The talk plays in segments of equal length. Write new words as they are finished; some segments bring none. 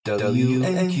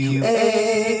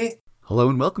WMQA. Hello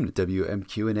and welcome to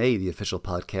WMQ&A, the official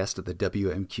podcast of the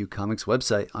WMQ Comics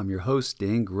website. I'm your host,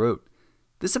 Dan Grote.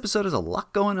 This episode has a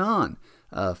lot going on.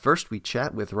 First, we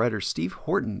chat with writer Steve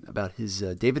Horton about his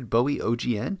David Bowie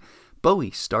OGN, Bowie,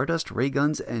 Stardust, Ray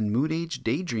Guns, and Moon Age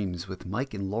Daydreams with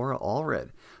Mike and Laura Allred.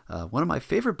 One of my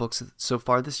favorite books so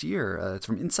far this year. It's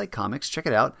from Insight Comics. Check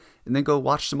it out, and then go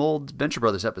watch some old Venture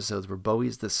Brothers episodes where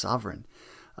Bowie's the sovereign.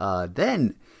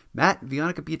 Then Matt,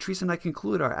 Vianica, Beatrice, and I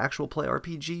conclude our actual play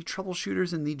RPG,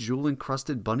 Troubleshooters in the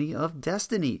Jewel-Encrusted Bunny of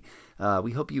Destiny.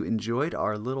 We hope you enjoyed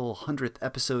our little 100th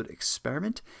episode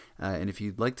experiment, and if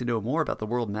you'd like to know more about the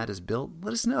world Matt has built,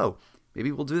 let us know.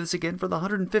 Maybe we'll do this again for the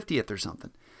 150th or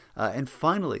something. And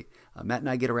finally, Matt and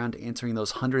I get around to answering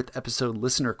those 100th episode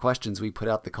listener questions we put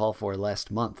out the call for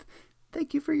last month.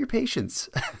 Thank you for your patience.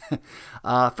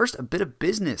 First, a bit of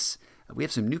business. We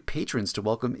have some new patrons to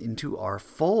welcome into our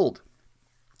fold.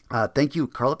 Thank you,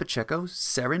 Carla Pacheco,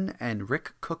 Seren, and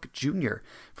Rick Cook Jr.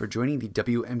 for joining the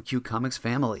WMQ Comics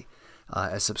family.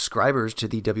 As subscribers to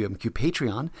the WMQ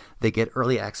Patreon, they get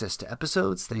early access to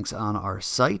episodes, thanks on our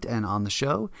site and on the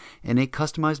show, and a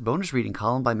customized bonus reading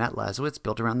column by Matt Lazowitz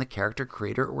built around the character,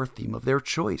 creator, or theme of their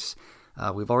choice.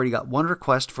 We've already got one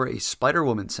request for a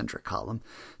Spider-Woman-centric column,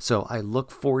 so I look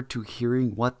forward to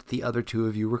hearing what the other two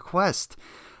of you request.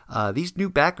 These new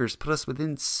backers put us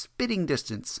within spitting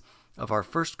distance of our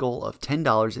first goal of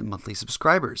 $10 in monthly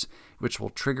subscribers, which will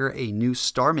trigger a new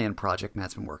Starman project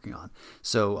Matt's been working on.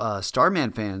 So,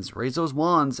 Starman fans, raise those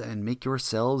wands and make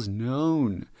yourselves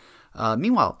known.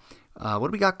 Meanwhile, what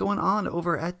do we got going on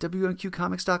over at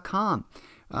WMQcomics.com?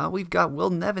 We've got Will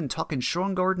Nevin talking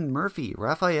Sean Gordon Murphy,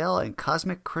 Raphael, and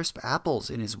Cosmic Crisp Apples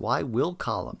in his Why Will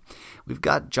column. We've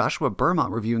got Joshua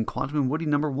Burmont reviewing Quantum and Woody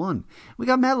 #1. We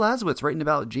got Matt Lazowitz writing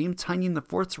about James Tynion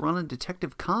IV's run on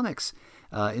Detective Comics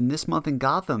in This Month in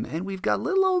Gotham. And we've got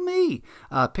little old me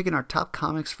picking our top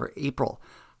comics for April.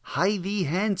 Hie thee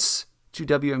hence to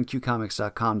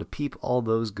WMQcomics.com to peep all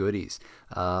those goodies.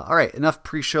 All right, enough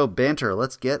pre-show banter.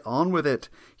 Let's get on with it.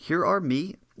 Here are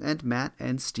me and Matt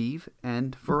and Steve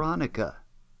and Veronica.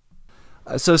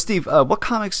 So Steve, what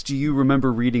comics do you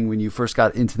remember reading when you first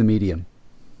got into the medium?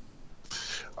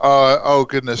 Oh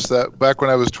goodness, that back when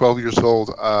I was 12 years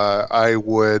old, I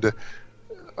would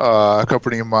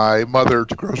accompany my mother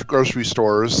to grocery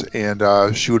stores, and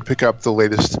she would pick up the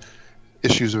latest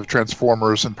issues of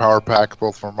Transformers and Power Pack,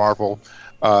 both from Marvel,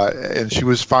 and she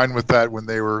was fine with that when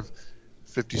they were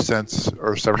 50 cents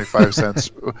or 75 cents.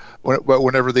 But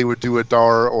whenever they would do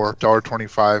 $1 or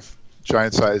 $1.25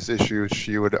 giant size issue,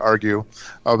 she would argue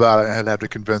about it, and I'd have to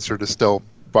convince her to still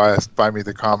buy me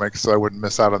the comics so I wouldn't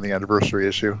miss out on the anniversary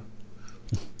issue.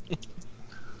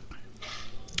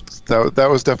 That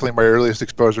was definitely my earliest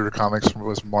exposure to comics,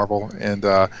 was Marvel, and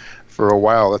for a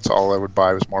while that's all I would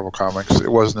buy was Marvel comics.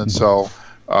 It wasn't until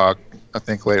I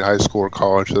think late high school or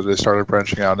college that I started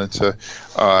branching out into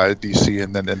DC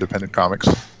and then independent comics.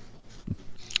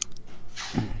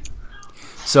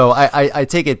 So I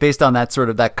take it, based on that sort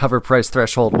of that cover price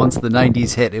threshold, once the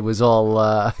 90s hit, it was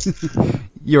all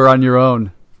you're on your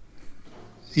own.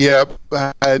 Yeah,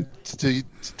 I had to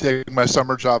take my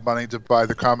summer job money to buy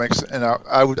the comics, and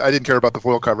I didn't care about the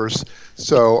foil covers,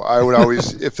 so I would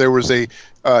always, if there was a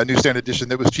newsstand edition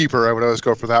that was cheaper, I would always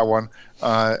go for that one.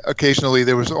 Occasionally,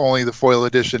 there was only the foil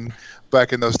edition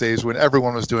back in those days when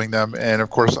everyone was doing them, and of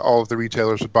course, all of the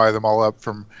retailers would buy them all up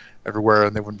from everywhere,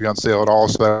 and they wouldn't be on sale at all,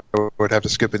 so I would have to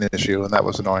skip an issue, and that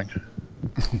was annoying.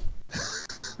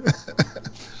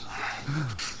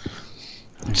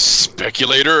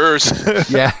 Speculators.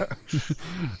 Yeah.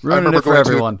 Ruining it for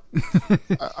everyone.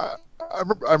 I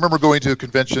remember going to a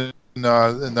convention in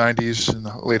the 90s in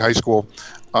late high school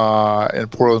in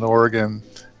Portland, Oregon,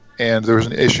 and there was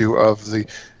an issue of the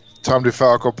Tom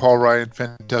DeFalco, Paul Ryan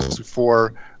Fantastic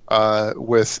Four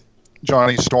with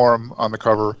Johnny Storm on the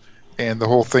cover, and the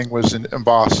whole thing was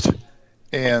embossed.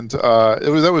 And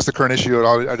that was the current issue.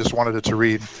 I just wanted it to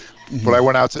read. But I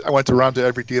went around to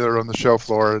every dealer on the show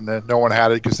floor, and then no one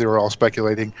had it because they were all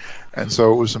speculating, and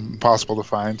so it was impossible to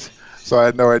find. So I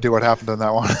had no idea what happened on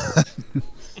that one.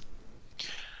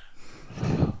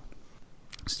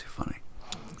 It's too funny.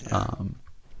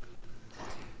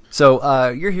 So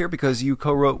you're here because you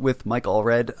co-wrote with Mike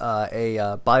Allred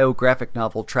a biographic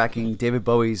novel tracking David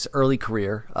Bowie's early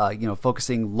career,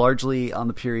 focusing largely on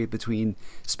the period between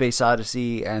Space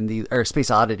Odyssey and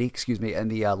Space Oddity, and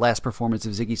the last performance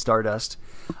of Ziggy Stardust.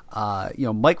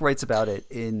 Mike writes about it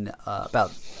in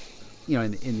the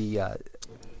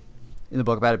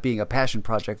book about it being a passion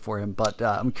project for him. But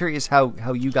I'm curious how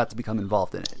you got to become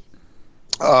involved in it.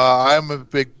 I'm a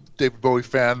big David Bowie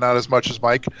fan, not as much as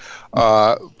Mike,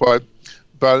 but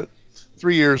about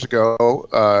 3 years ago,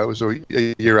 it was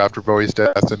a year after Bowie's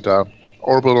death, and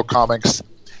Orbital Comics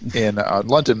in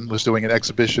London was doing an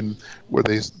exhibition where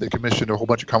they commissioned a whole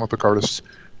bunch of comic book artists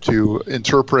to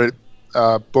interpret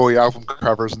Bowie album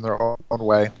covers in their own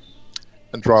way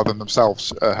and draw them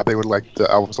themselves, how they would like the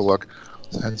albums to look.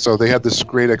 And so they had this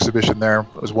great exhibition there.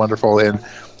 It was wonderful, and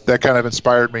that kind of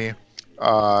inspired me.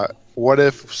 What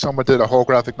if someone did a whole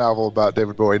graphic novel about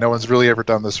David Bowie? No one's really ever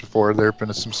done this before. There have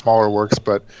been some smaller works,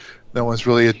 but no one's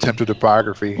really attempted a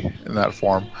biography in that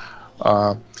form.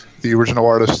 The original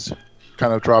artist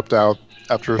kind of dropped out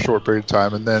after a short period of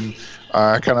time, and then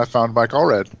I kind of found Mike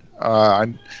Allred.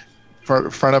 A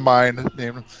friend of mine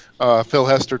named Phil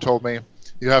Hester told me,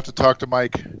 you have to talk to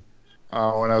Mike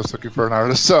when I was looking for an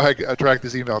artist. So I tracked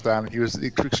his email down, and he was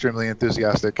extremely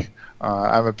enthusiastic.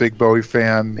 I'm a big Bowie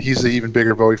fan. He's an even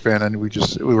bigger Bowie fan, and we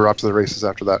were off to the races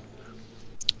after that.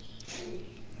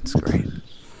 That's great.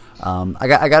 I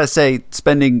got to say,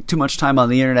 spending too much time on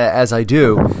the internet as I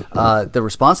do, the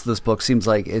response to this book seems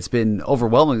like it's been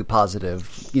overwhelmingly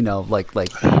positive. Like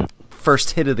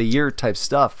first hit of the year type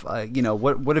stuff.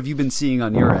 What have you been seeing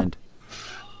on your end?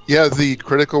 Yeah, the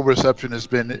critical reception has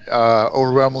been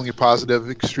overwhelmingly positive.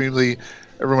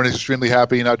 Everyone is extremely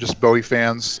happy. Not just Bowie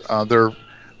fans; they're of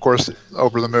course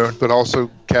over the moon, but also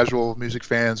casual music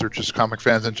fans or just comic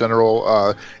fans in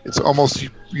general. It's almost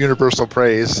universal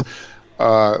praise,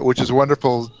 which is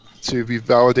wonderful to be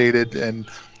validated and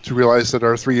to realize that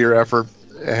our 3-year effort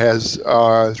has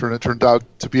turned out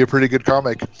to be a pretty good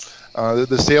comic.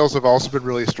 The sales have also been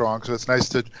really strong, so it's nice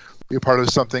to be a part of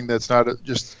something that's not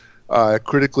just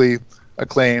critically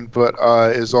acclaimed, but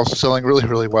is also selling really,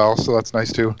 really well. So that's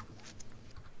nice too.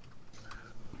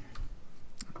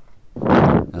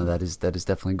 No, that is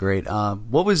definitely great.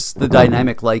 What was the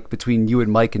dynamic like between you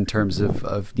and Mike in terms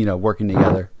of working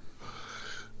together?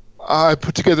 I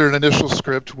put together an initial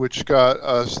script, which got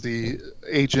us the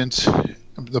agent,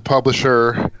 the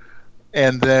publisher,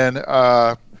 and then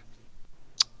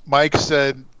Mike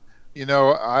said,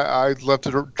 I'd love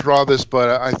to draw this,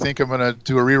 but I think I'm going to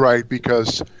do a rewrite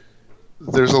because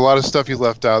there's a lot of stuff you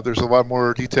left out. There's a lot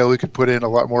more detail we could put in, a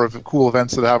lot more of the cool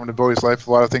events that happened in Bowie's life,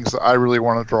 a lot of things that I really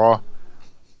want to draw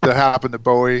that happened to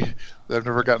Bowie that I've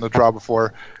never gotten to draw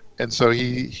before. And so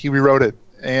he rewrote it.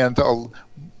 And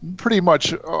pretty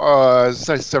much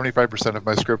 75% of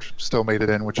my script still made it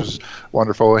in, which is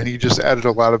wonderful. And he just added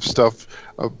a lot of stuff,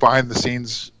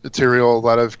 behind-the-scenes material, a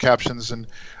lot of captions and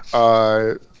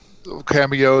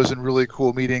cameos and really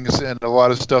cool meetings, and a lot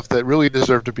of stuff that really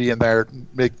deserved to be in there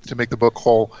to make the book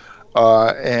whole.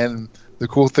 And the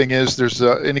cool thing is, there's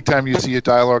anytime you see a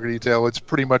dialogue or detail, it's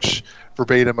pretty much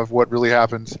verbatim of what really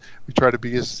happened. We try to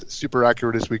be as super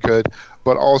accurate as we could,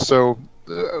 but also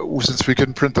since we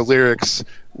couldn't print the lyrics,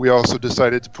 we also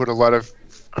decided to put a lot of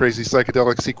crazy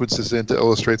psychedelic sequences in to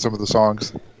illustrate some of the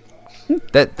songs.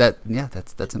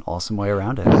 That's an awesome way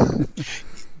around it.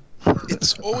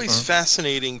 It's always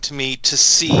fascinating to me to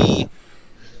see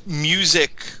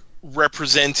music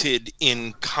represented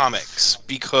in comics,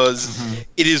 because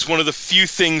it is one of the few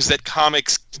things that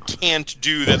comics can't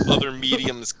do that other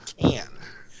mediums can.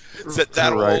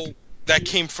 That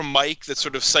came from Mike, that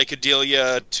sort of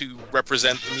psychedelia to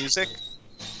represent the music?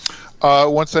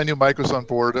 Once I knew Mike was on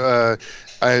board,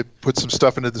 I put some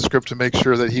stuff into the script to make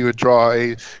sure that he would draw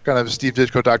a kind of Steve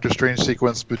Ditko Doctor Strange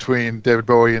sequence between David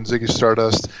Bowie and Ziggy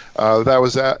Stardust.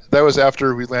 That was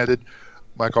after we landed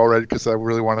Mike Allred, because I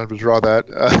really wanted to draw that.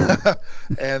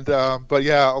 But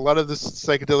yeah, a lot of the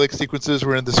psychedelic sequences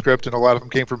were in the script, and a lot of them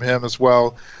came from him as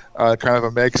well. Kind of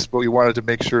a mix, but we wanted to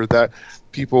make sure that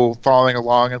people following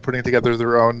along and putting together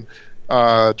their own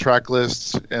track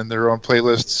lists and their own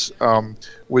playlists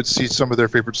would see some of their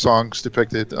favorite songs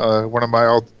depicted. One of my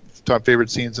all-time favorite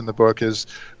scenes in the book is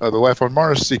the Life on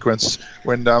Mars sequence,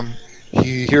 when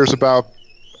he hears about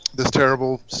this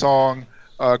terrible song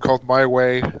called My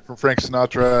Way from Frank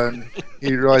Sinatra, and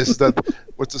he realizes that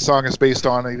what the song is based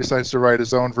on, and he decides to write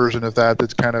his own version of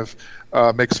that kind of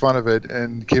makes fun of it,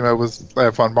 and came out with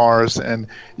Life on Mars. And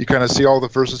you kind of see all the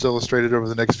verses illustrated over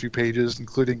the next few pages,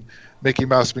 including Mickey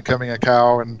Mouse becoming a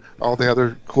cow and all the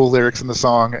other cool lyrics in the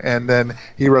song. And then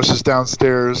he rushes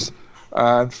downstairs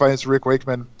and finds Rick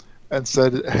Wakeman and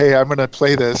said, "Hey, I'm going to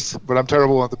play this, but I'm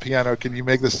terrible at the piano. Can you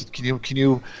make this? Can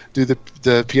you do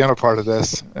the piano part of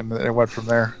this?" And it went from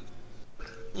there.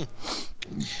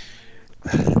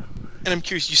 And I'm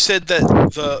curious, you said that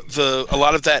a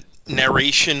lot of that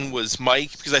narration was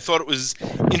Mike, because I thought it was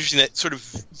interesting, that sort of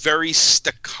very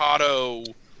staccato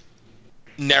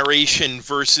narration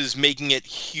versus making it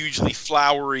hugely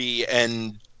flowery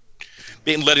and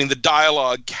letting the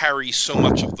dialogue carry so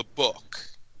much of the book.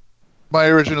 My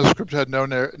original script had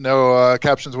no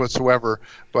captions whatsoever,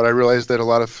 but I realized that a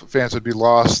lot of fans would be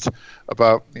lost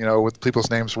about what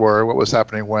people's names were, what was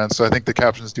happening when. So I think the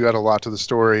captions do add a lot to the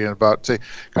story and about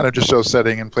kind of just show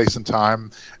setting and place and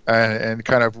time and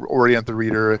kind of orient the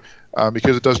reader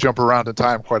because it does jump around in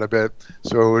time quite a bit.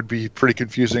 So it would be pretty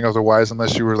confusing otherwise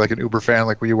unless you were like an uber fan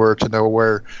like we were to know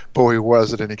where Bowie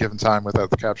was at any given time without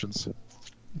the captions.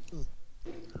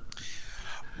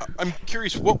 I'm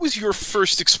curious, what was your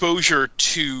first exposure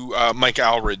to Mike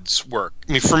Allred's work?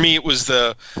 I mean, for me, it was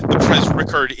the Prez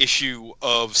Rickard issue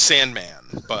of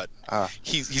Sandman, but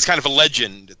he's kind of a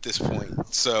legend at this point.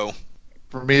 So,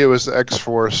 for me, it was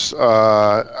X-Force.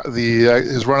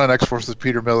 His run on X-Force with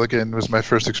Peter Milligan was my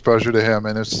first exposure to him,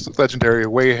 and it's legendary,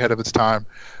 way ahead of its time.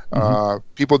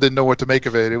 People didn't know what to make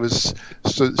of it. It was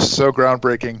so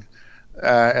groundbreaking,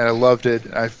 and I loved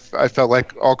it. I felt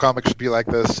like all comics should be like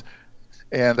this.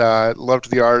 And loved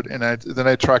the art, and then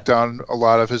I tracked down a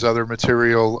lot of his other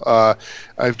material.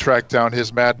 I've tracked down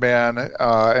his Madman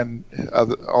and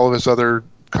all of his other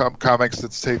comics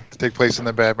that take place in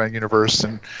the Batman universe,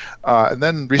 and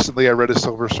then recently I read his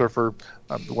Silver Surfer.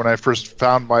 When I first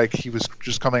found Mike, he was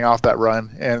just coming off that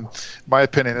run, and in my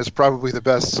opinion, is probably the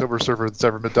best Silver Surfer that's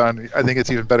ever been done. I think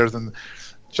it's even better than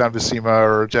John Buscema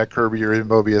or Jack Kirby or even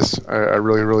Mobius. I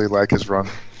really, really like his run.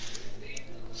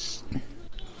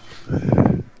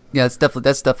 Yeah, that's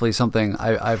definitely something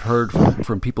I've heard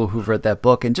from people who've read that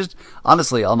book, and just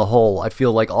honestly, on the whole, I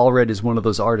feel like Allred is one of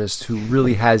those artists who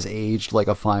really has aged like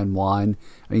a fine wine.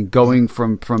 I mean, going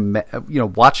from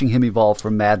watching him evolve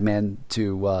from Madman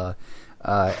to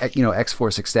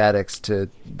X-Force Ecstatics to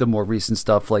the more recent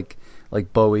stuff like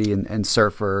Bowie and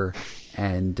Surfer,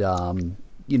 and he's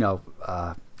got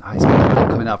a book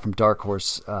coming out from Dark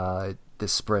Horse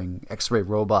this spring, X-Ray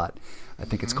Robot, I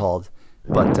think it's called.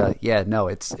 But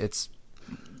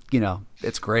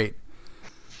it's great.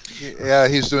 Yeah,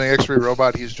 he's doing X-Ray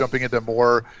Robot. He's jumping into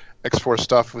more X-Force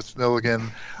stuff with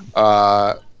Milligan.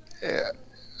 I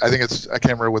think I can't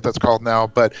remember what that's called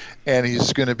now, and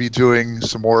he's going to be doing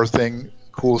some more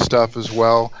cool stuff as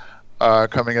well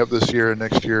coming up this year and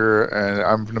next year, and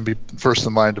I'm going to be first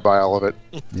in line to buy all of it.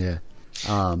 Yeah.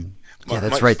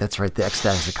 That's right. The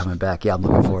Ecstatics are coming back. Yeah, I'm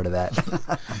looking forward to that.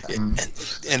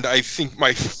 and I think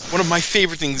one of my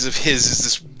favorite things of his is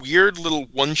this weird little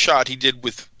one shot he did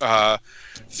with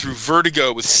through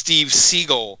Vertigo with Steve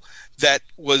Siegel that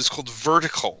was called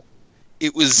Vertical.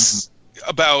 It was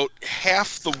about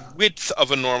half the width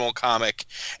of a normal comic,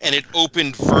 and it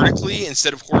opened vertically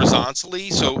instead of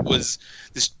horizontally, so it was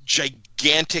this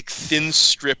gigantic thin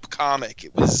strip comic.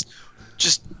 It was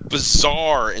just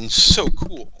bizarre and so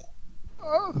cool.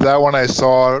 That one I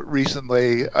saw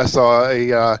recently. I saw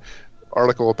a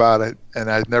article about it, and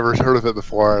I'd never heard of it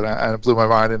before, and it blew my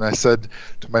mind. And I said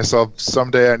to myself,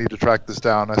 someday I need to track this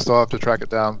down. I still have to track it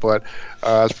down, but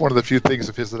it's one of the few things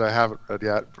of his that I haven't read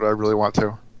yet, but I really want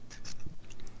to.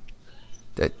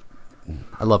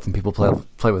 I love when people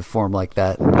play with form like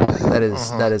that.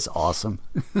 That is awesome.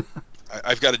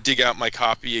 I've got to dig out my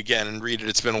copy again and read it.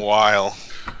 It's been a while.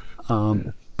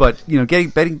 But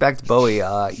getting back to Bowie,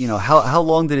 how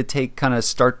long did it take, kind of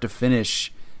start to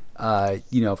finish?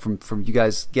 From you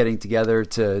guys getting together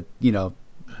to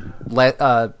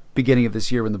beginning of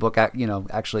this year when the book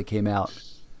actually came out.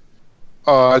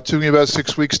 It took me about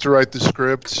 6 weeks to write the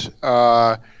script.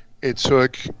 It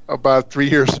took about 3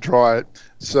 years to draw it.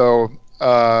 So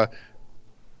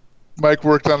Mike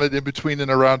worked on it in between and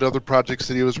around other projects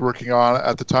that he was working on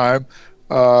at the time.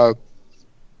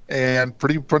 And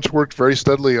pretty much worked very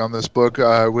steadily on this book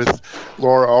with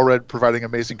Laura Allred providing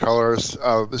amazing colors,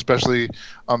 especially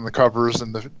on the covers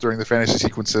and during the fantasy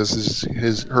sequences.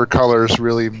 Her colors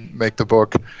really make the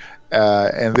book.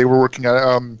 And they were working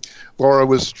on Laura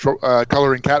was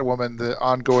coloring Catwoman, the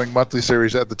ongoing monthly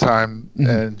series at the time,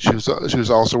 and she was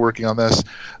also working on this.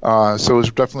 So it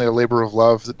was definitely a labor of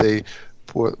love that they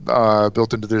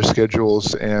built into their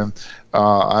schedules, and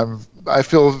I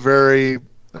feel very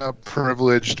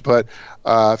privileged, but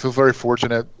I feel very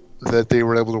fortunate that they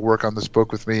were able to work on this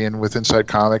book with me and with Inside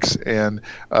Comics, and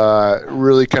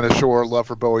really kind of show our love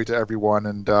for Bowie to everyone,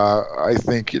 and I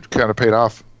think it kind of paid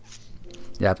off.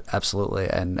 Yeah, absolutely,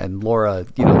 and Laura,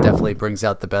 definitely brings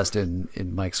out the best in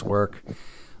Mike's work.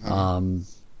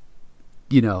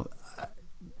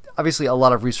 Obviously, a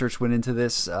lot of research went into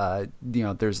this.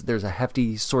 There's a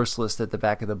hefty source list at the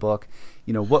back of the book.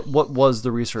 What was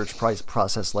the research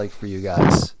process like for you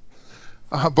guys?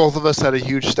 Both of us had a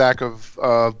huge stack of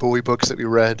Bowie books that we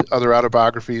read, other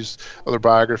autobiographies, other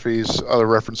biographies, other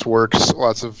reference works,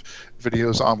 lots of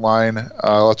videos online,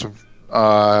 lots of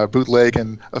bootleg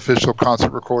and official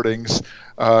concert recordings.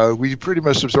 We pretty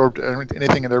much absorbed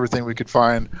anything and everything we could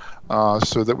find,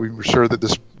 so that we were sure that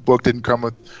this book didn't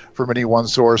come from any one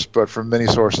source, but from many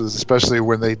sources, especially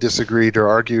when they disagreed or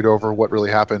argued over what really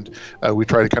happened. We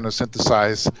try to kind of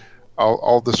synthesize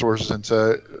all the sources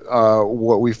into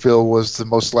what we feel was the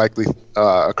most likely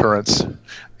occurrence.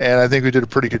 And I think we did a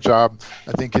pretty good job.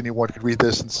 I think anyone could read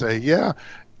this and say, yeah,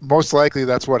 most likely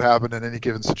that's what happened in any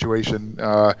given situation.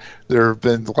 There have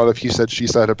been a lot of he said, she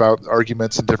said about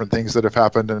arguments and different things that have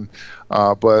happened, and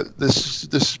but this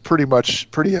is pretty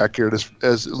accurate,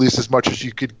 as at least as much as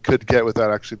you could get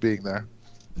without actually being there.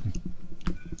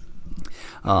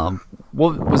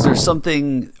 Was there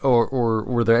something, or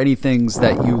were there any things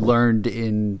that you learned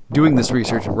in doing this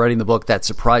research and writing the book that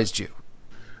surprised you?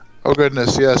 Oh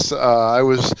goodness, yes. I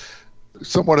was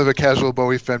somewhat of a casual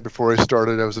Bowie fan before I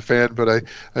started. I was a fan, but I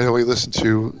only listened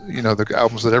to the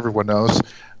albums that everyone knows.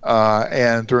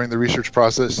 And during the research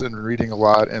process and reading a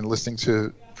lot and listening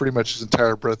to pretty much his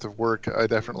entire breadth of work, I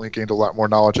definitely gained a lot more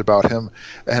knowledge about him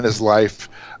and his life,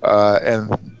 and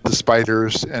the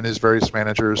Spiders and his various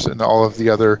managers and all of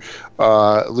the other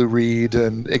Lou Reed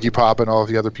and Iggy Pop and all of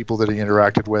the other people that he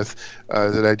interacted with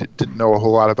that I didn't know a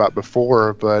whole lot about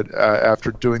before. But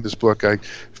after doing this book, I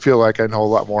feel like I know a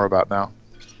lot more about now.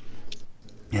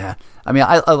 Yeah. I mean,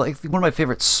 I like one of my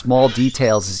favorite small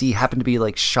details is he happened to be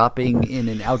like shopping in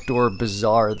an outdoor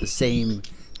bazaar the same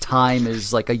time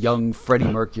as like a young Freddie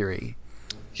Mercury.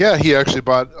 Yeah, he actually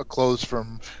bought clothes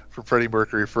from Freddie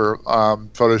Mercury for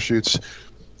photo shoots,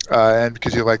 and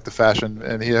because he liked the fashion.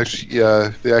 And he actually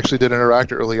they actually did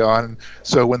interact early on.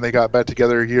 So when they got back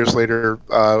together years later,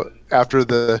 after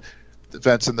the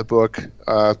events in the book,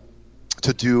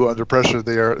 to do Under Pressure,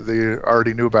 they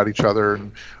already knew about each other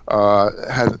and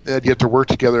had yet to work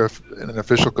together in an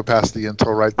official capacity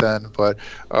until right then. But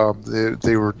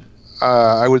they were,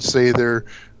 I would say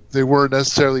they weren't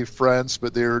necessarily friends,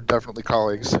 but they were definitely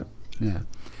colleagues. Yeah,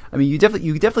 I mean, you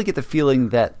definitely get the feeling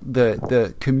that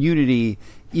the community,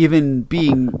 even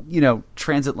being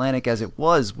transatlantic as it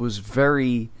was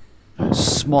very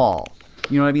small.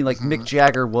 You know what I mean? Like Mick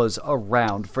Jagger was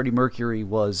around, Freddie Mercury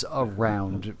was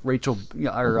around, Rachel,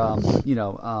 or oh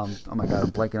my God,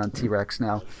 I'm blanking on T-Rex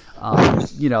now.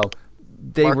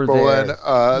 They Mark were Bolan,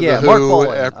 there. Mark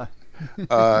Bolan.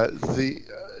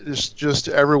 Just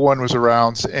everyone was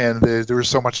around, and there was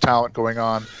so much talent going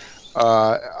on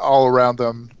all around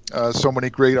them. So many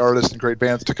great artists and great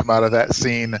bands to come out of that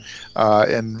scene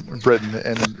in Britain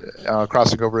and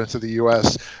crossing over into the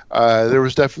U.S. There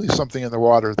was definitely something in the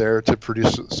water there to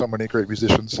produce so many great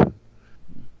musicians.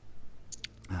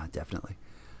 Definitely.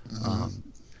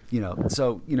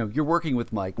 So you're working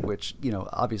with Mike, which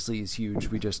obviously is huge.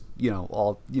 We just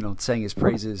all sang his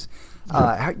praises.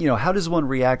 How does one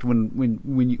react when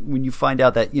you find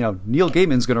out that Neil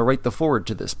Gaiman's going to write the foreword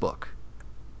to this book?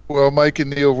 Well, Mike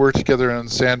and Neil worked together on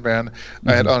Sandman,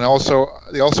 and they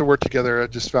also worked together. I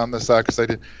just found this out because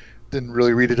I didn't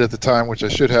really read it at the time, which I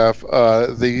should have.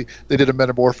 They did a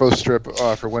Metamorpho strip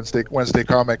for Wednesday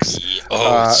Comics.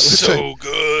 So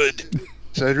good.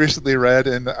 So I recently read,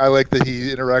 and I like that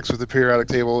he interacts with the periodic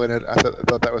table in it. I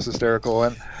thought that was hysterical,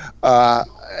 and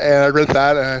I read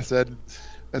that and I said,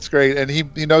 that's great. And he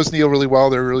knows Neil really well.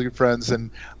 They're really good friends,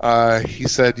 and he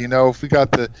said, if we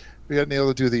got Neil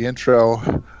to do the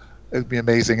intro, it'd be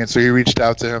amazing. And so he reached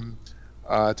out to him,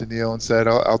 to Neil, and said,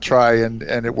 I'll try, and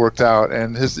it worked out.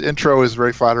 And his intro is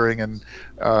very flattering, and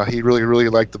he really, really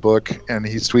liked the book, and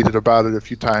he's tweeted about it a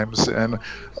few times. And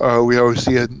we always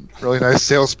see a really nice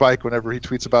sales spike whenever he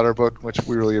tweets about our book, which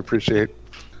we really appreciate.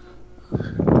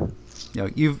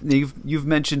 You've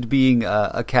mentioned being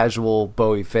a casual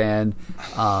Bowie fan.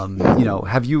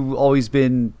 Have you always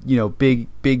been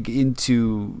big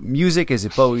into music? Is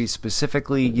it Bowie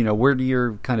specifically? Where do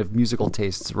your kind of musical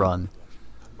tastes run?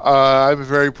 I'm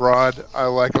very broad. I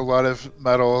like a lot of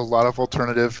metal, a lot of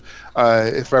alternative.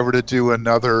 If I were to do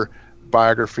another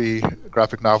biography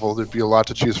graphic novel, there'd be a lot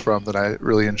to choose from that I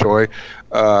really enjoy.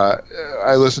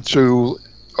 I listen to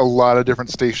a lot of different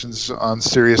stations on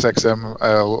Sirius XM,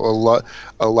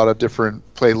 a lot of different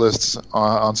playlists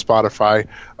on Spotify.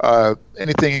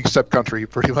 Anything except country,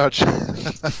 pretty much.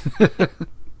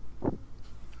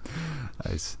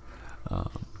 Nice.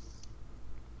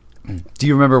 Do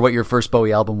you remember what your first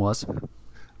Bowie album was?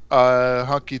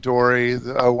 Hunky Dory,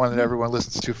 the one that everyone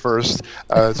listens to first,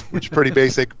 which is pretty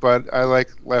basic, but I like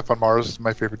Laugh on Mars, is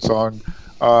my favorite song.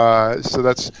 So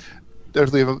that's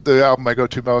definitely the album I go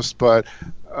to most, but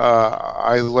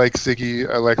I like Ziggy,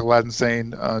 I like Aladdin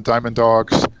Sane, Diamond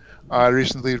Dogs. I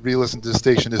recently re-listened to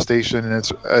Station,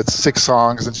 and it's 6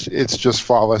 songs, and it's just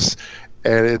flawless,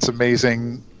 and it's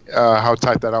amazing. how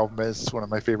tight that album is. It's one of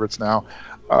my favorites now.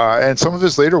 And some of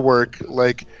his later work,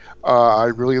 like I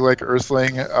really like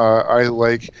Earthling. I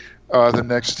like The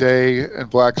Next Day and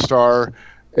Black Star,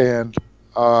 and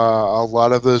a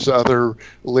lot of those other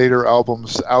later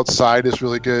albums. Outside is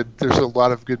really good. There's a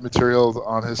lot of good material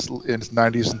on his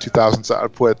 90s and 2000s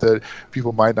output that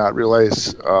people might not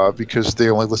realize because they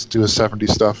only listen to his 70s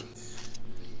stuff.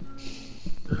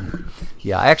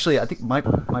 Yeah, I think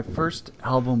my first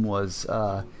album was,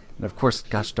 and of course,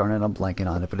 gosh darn it, I'm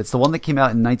blanking on it, but it's the one that came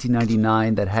out in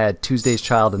 1999 that had Tuesday's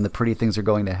Child and The Pretty Things Are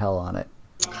Going to Hell on it.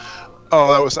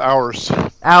 Oh, that was Hours.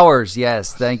 Hours,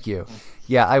 yes, thank you.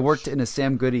 Yeah, I worked in a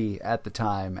Sam Goody at the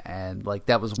time, and like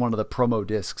that was one of the promo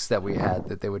discs that we had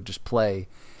that they would just play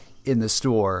in the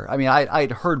store. I mean,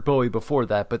 I'd heard Bowie before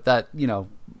that, but that, you know,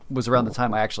 was around the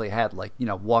time I actually had, like, you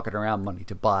know, walking around money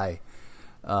to buy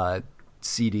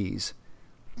CDs.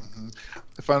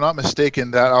 If I'm not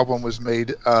mistaken, that album was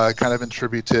made kind of in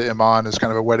tribute to Iman as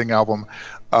kind of a wedding album,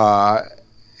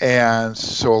 and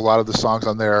so a lot of the songs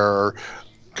on there are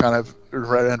kind of in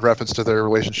reference to their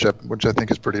relationship, which I think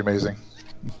is pretty amazing.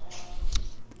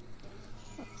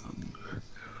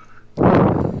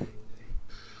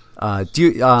 Do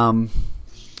you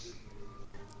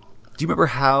remember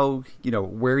how, you know,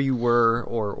 where you were,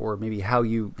 or maybe how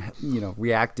you know,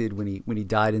 reacted when he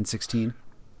died in 2016?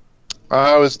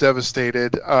 I was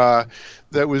devastated.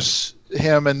 That was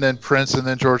him, and then Prince, and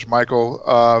then George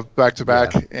Michael back to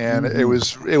back, and it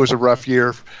was a rough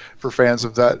year for fans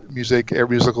of that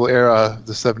musical era,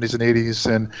 the 70s and 80s,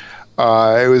 and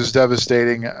it was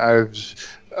devastating.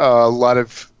 A lot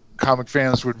of comic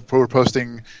fans were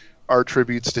posting art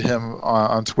tributes to him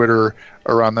on Twitter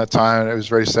around that time, and it was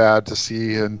very sad to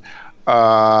see. And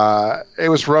it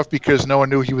was rough because no one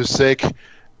knew he was sick.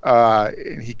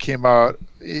 And he came out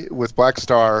with Black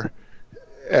Star,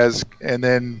 and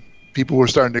then people were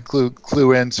starting to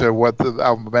clue into what the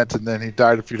album meant, and then he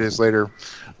died a few days later.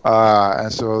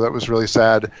 And so that was really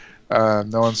sad.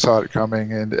 No one saw it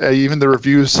coming, and even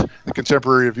the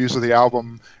contemporary reviews of the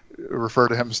album refer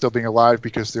to him still being alive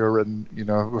because they were written, you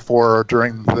know, before or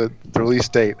during the release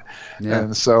date. Yeah.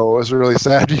 And so it was really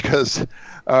sad because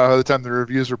by the time the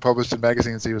reviews were published in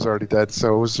magazines, he was already dead.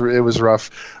 So it was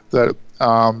rough. That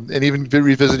and even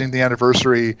revisiting the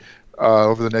anniversary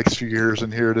over the next few years,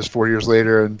 and here it is 4 years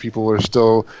later, and people are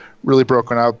still really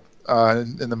broken up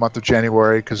in the month of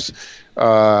January because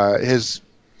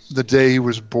the day he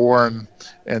was born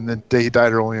and the day he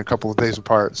died are only a couple of days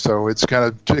apart. So it kind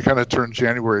of turned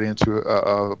January into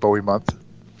a Bowie month.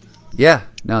 Yeah,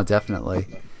 no, definitely.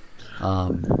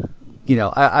 You know,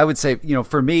 I would say, you know,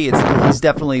 for me, he's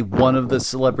definitely one of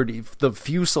the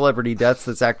few celebrity deaths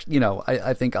that's actually, you know,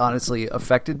 I think honestly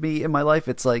affected me in my life.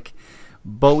 It's like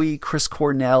Bowie, Chris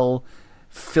Cornell,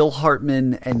 Phil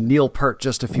Hartman, and Neil Peart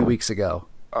just a few weeks ago.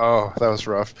 Oh, that was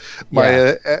rough.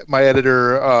 My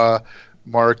editor,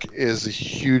 Mark, is a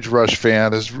huge Rush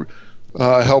fan. Has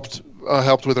helped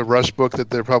with a Rush book that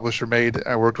their publisher made.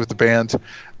 I worked with the band.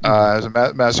 I was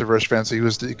a massive Rush fan, so he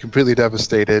was completely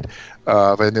devastated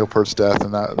by Neil Peart's death,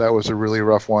 and that was a really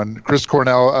rough one. Chris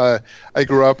Cornell, I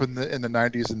grew up in the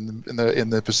 90s in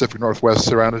the Pacific Northwest,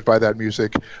 surrounded by that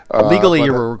music. Legally,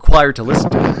 you were required to listen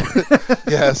to it.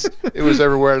 Yes, it was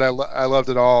everywhere, and I loved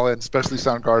it all, and especially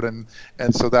Soundgarden.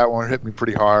 And so that one hit me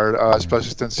pretty hard,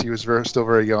 especially since he was still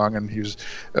very young, and he was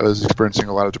experiencing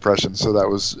a lot of depression. So it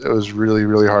was really,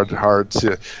 really hard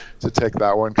to take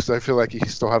that one, because I feel like he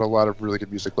still had a lot of really good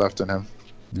music left in him.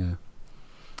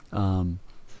 Yeah.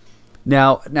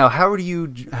 Now, how are you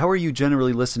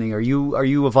generally listening? Are you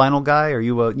a vinyl guy? Are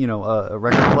you a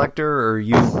record collector, or are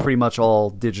you pretty much all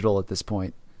digital at this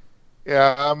point?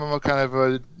 Yeah, I'm a kind of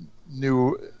a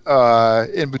new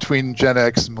in between Gen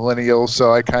X and millennial,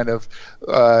 so I kind of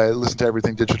listen to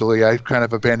everything digitally. I kind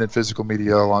of abandoned physical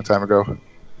media a long time ago.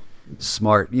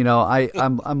 Smart. You know,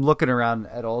 I'm looking around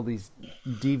at all these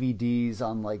DVDs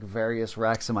on like various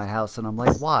racks in my house, and I'm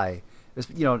like, why?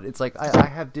 It's like I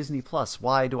have Disney Plus.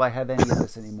 Why do I have any of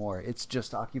this anymore? It's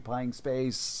just occupying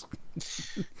space.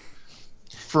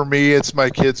 For me, it's my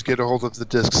kids get a hold of the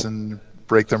discs and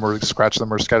break them or scratch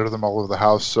them or scatter them all over the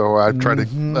house. So I try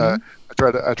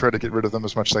to get rid of them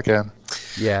as much as I can.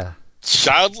 Yeah.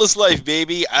 Childless life,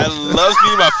 baby. I love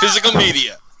me my physical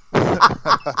media.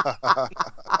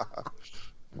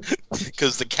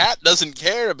 Because the cat doesn't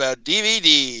care about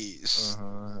DVDs.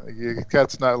 Your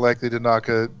cat's not likely to knock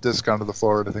a disc onto the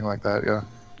floor or anything like that. Yeah.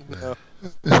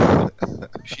 No.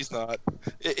 She's not.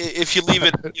 If you leave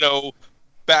it,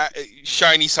 back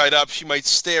shiny side up, she might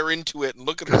stare into it and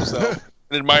look at herself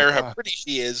and admire how pretty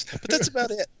she is. But that's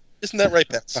about it. Isn't that right,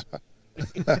 Bets?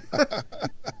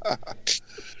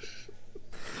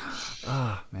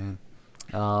 Oh, man.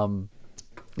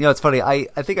 It's funny. I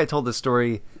think I told this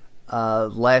story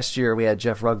last year. We had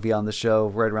Jeff Rugby on the show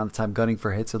right around the time Gunning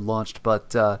for Hits had launched.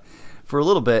 But for a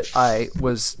little bit, I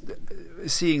was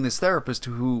seeing this therapist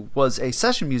who was a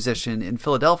session musician in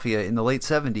Philadelphia in the late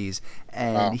 70s.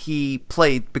 And he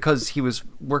played, because he was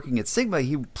working at Sigma,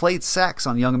 he played sax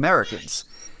on Young Americans.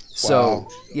 So,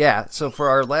 so for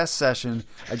our last session,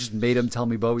 I just made him tell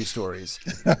me Bowie stories.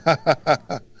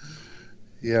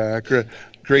 Yeah,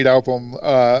 great album.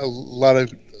 A lot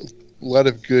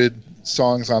of good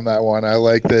songs on that one. I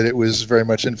like that it was very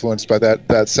much influenced by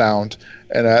that sound,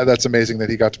 and that's amazing that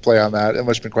he got to play on that. It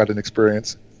must have been quite an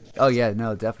experience. Oh yeah,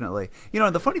 no, definitely.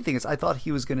 The funny thing is, I thought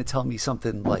he was going to tell me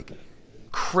something like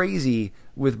crazy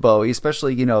with Bowie,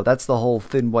 especially that's the whole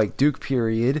Thin White Duke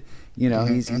period.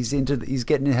 He's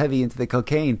getting heavy into the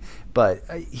cocaine, but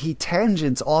he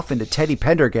tangents off into Teddy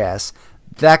Pendergast.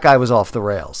 That guy was off the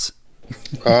rails.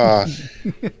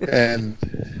 And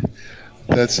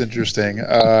that's interesting.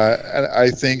 I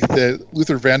think that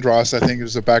Luther Vandross, I think,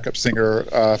 was a backup singer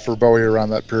for Bowie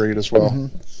around that period as well.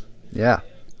 Mm-hmm. Yeah,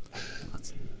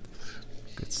 that's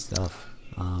good stuff.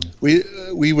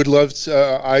 We would love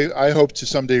to. I hope to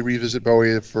someday revisit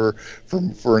Bowie for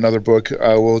another book.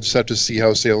 We'll just have to see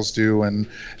how sales do and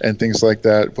things like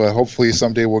that. But hopefully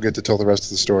someday we'll get to tell the rest of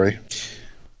the story.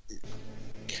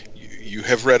 You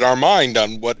have read our mind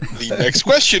on what the next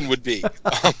question would be.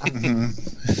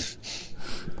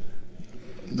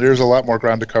 There's a lot more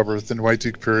ground to cover. Thin White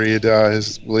Duke period,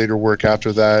 his later work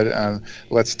after that, and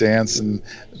Let's Dance, and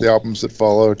the albums that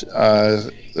followed.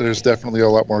 There's definitely a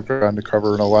lot more ground to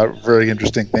cover, and a lot of very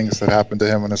interesting things that happened to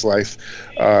him in his life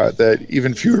that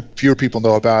even fewer people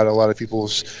know about. A lot of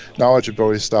people's knowledge of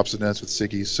Bowie stops and ends with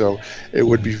Siggy, so it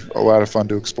would be a lot of fun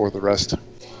to explore the rest.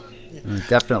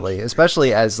 Definitely,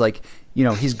 especially as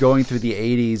he's going through the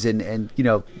 80s and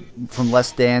from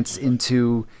Let's Dance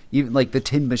into even like the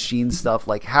Tin Machine stuff,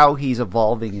 like how he's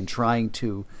evolving and trying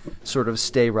to sort of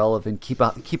stay relevant, keep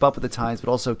up with the times, but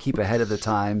also keep ahead of the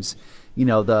times.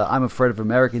 The I'm Afraid of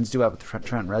Americans duet with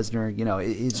Trent Reznor.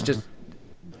 It's just,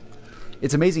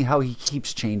 it's amazing how he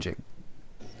keeps changing.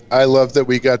 I love that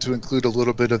we got to include a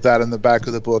little bit of that in the back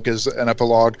of the book as an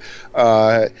epilogue.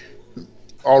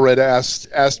 Allred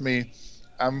asked me,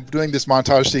 I'm doing this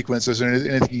montage sequence. Is there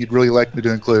anything you'd really like me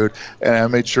to include? And I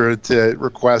made sure to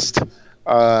request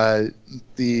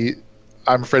the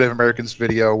I'm Afraid of Americans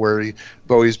video where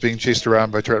Bowie's being chased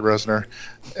around by Trent Reznor,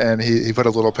 and he put a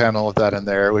little panel of that in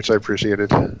there, which I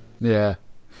appreciated. Yeah,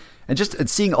 and just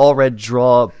seeing Allred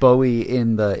draw Bowie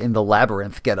in the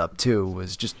Labyrinth getup too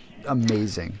was just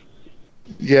amazing.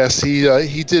 Yes,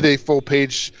 he did a full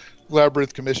page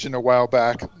Labyrinth commission a while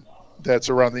back. That's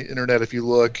around the internet if you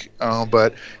look,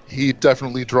 but he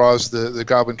definitely draws the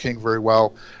Goblin King very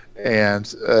well.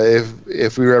 And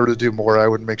if we were ever to do more, I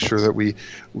would make sure that we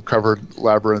covered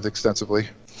Labyrinth extensively.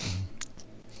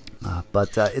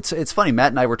 But it's funny.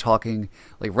 Matt and I were talking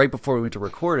like right before we went to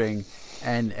recording,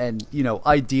 and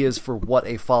ideas for what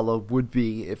a follow would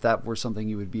be if that were something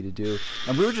you would be to do.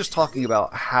 And we were just talking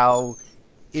about how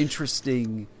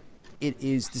interesting it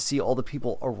is to see all the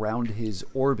people around his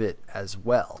orbit as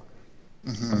well.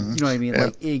 Mm-hmm. You know what I mean? Yeah.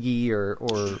 Like Iggy or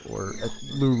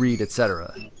Lou Reed,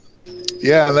 etc.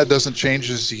 Yeah, and that doesn't change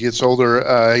as he gets older.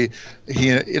 He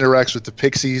interacts with the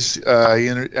Pixies. He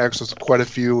interacts with quite a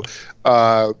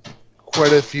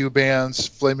few bands.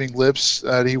 Flaming Lips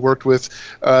that he worked with.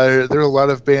 There are a lot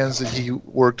of bands that he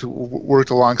worked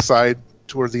alongside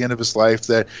toward the end of his life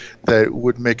that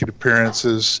would make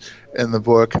appearances in the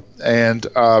book, and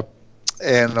a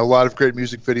lot of great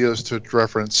music videos to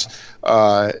reference.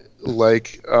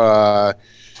 Like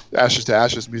Ashes to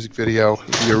Ashes music video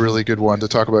would be a really good one to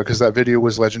talk about because that video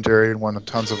was legendary and won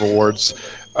tons of awards,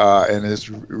 and is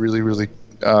really, really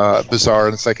bizarre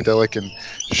and psychedelic and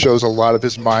shows a lot of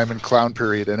his mime and clown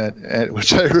period in it, and,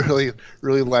 which I really,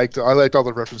 really liked. I liked all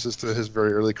the references to his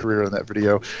very early career in that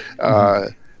video.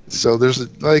 So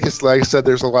there's, like I said,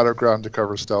 there's a lot of ground to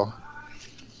cover still.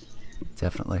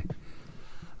 Definitely.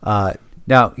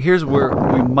 Now, here's where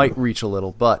we might reach a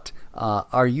little, but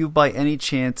are you by any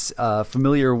chance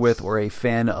familiar with or a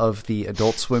fan of the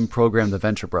Adult Swim program, The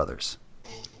Venture Brothers?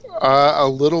 A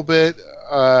little bit.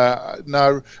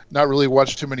 Not really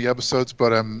watched too many episodes,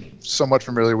 but I'm somewhat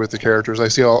familiar with the characters. I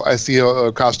see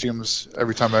costumes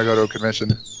every time I go to a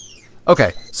convention.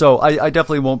 Okay, so I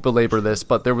definitely won't belabor this,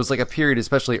 but there was like a period,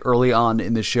 especially early on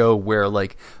in the show, where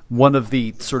like one of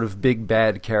the sort of big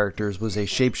bad characters was a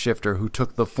shapeshifter who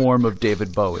took the form of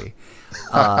David Bowie,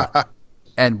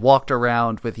 and walked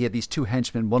around with. He had these two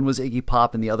henchmen. One was Iggy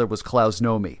Pop, and the other was Klaus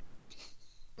Nomi.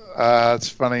 It's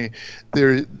funny.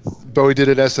 Bowie did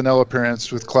an SNL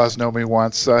appearance with Klaus Nomi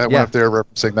once. I went up there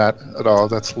referencing that at all.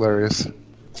 That's hilarious.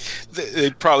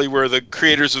 They probably were. The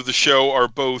creators of the show are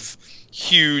both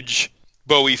huge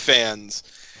Bowie fans.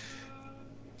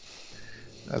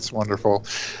 That's wonderful.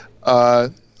 I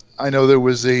know there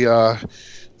was a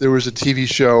TV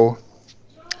show.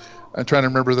 I'm trying to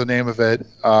remember the name of it.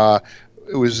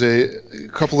 It was a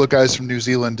couple of guys from New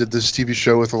Zealand did this TV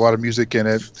show with a lot of music in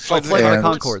it. Flight of the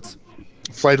Conchords.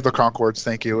 Flight of the Conchords,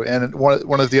 thank you. And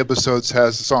one of the episodes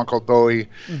has a song called Bowie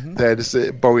that is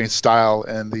Bowie in style,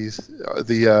 and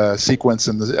the sequence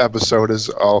in the episode is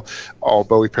all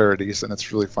Bowie parodies, and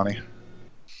it's really funny.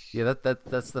 Yeah,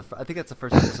 that's I think that's the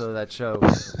first episode of that show.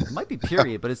 It might be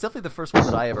period, but it's definitely the first one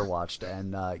that I ever watched,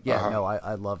 and I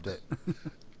loved it.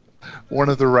 One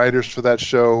of the writers for that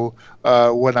show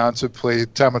went on to play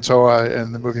Tamatoa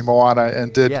in the movie Moana,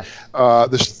 and did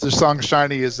the song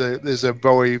 "Shiny" is a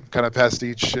Bowie kind of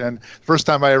pastiche. And the first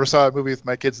time I ever saw that movie with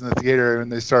my kids in the theater, and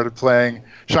they started playing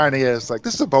 "Shiny," is like,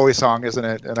 this is a Bowie song, isn't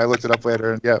it? And I looked it up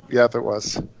later, and yep, it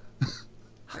was.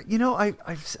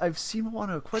 I've seen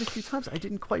Moana quite a few times. I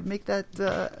didn't quite make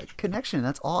that connection.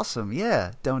 That's awesome.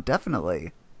 Yeah,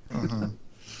 definitely. Mm-hmm.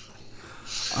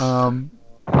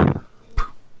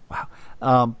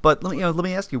 Wow. But let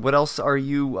me ask you, what else are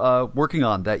you working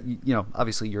on that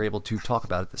obviously you're able to talk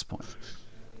about at this point?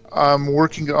 I'm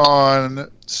working on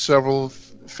several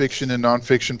fiction and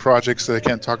nonfiction projects that I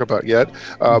can't talk about yet,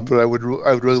 but I would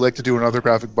really like to do another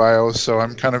graphic bio. So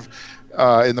I'm kind of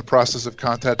in the process of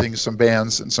contacting some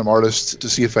bands and some artists to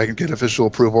see if I can get official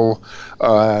approval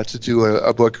to do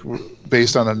a book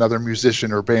based on another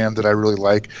musician or band that I really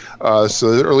like. So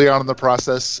early on in the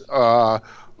process,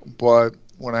 but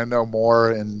when I know more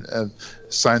and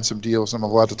sign some deals, I'm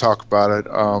allowed to talk about it.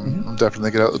 I'm definitely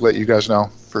going to let you guys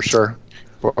know for sure.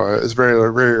 But it's very,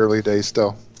 very early days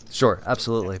still. Sure,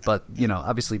 absolutely. But,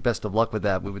 obviously best of luck with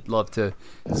that. We would love to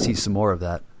see some more of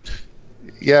that.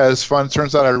 Yeah, it's fun. It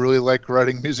turns out I really like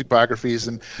writing music biographies,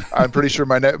 and I'm pretty sure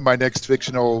my next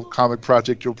fictional comic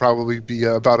project will probably be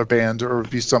about a band or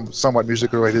be somewhat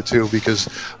music related too, because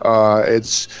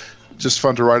it's just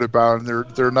fun to write about, and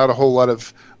there are not a whole lot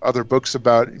of other books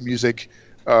about music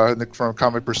from a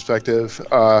comic perspective.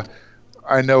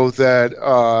 I know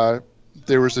that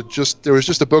there was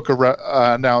just a book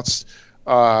announced.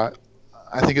 I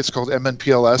think it's called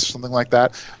MNPLS, something like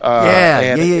that.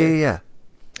 Yeah.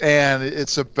 And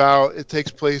it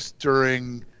takes place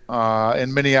during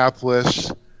in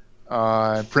Minneapolis.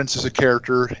 And Prince is a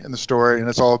character in the story, and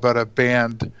it's all about a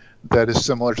band that is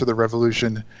similar to the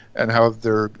Revolution and how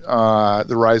they're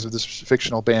the rise of this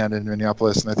fictional band in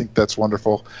Minneapolis, and I think that's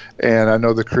wonderful. And I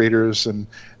know the creators, and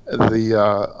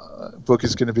the book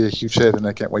is going to be a huge hit, and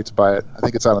I can't wait to buy it. I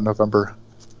think it's out in November.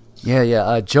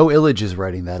 Yeah. Joe Illidge is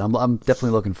writing that. I'm definitely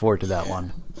looking forward to that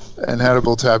one. And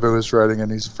Hannibal Taboo is writing,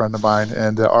 and he's a friend of mine.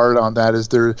 And the art on that is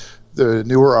the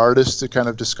newer artists, the kind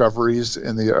of discoveries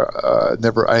in the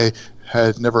I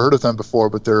had never heard of them before,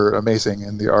 but they're amazing,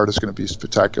 and the art is going to be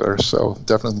spectacular. So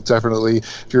definitely,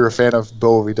 if you're a fan of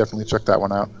Bowie, definitely check that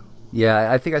one out. Yeah,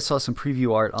 I think I saw some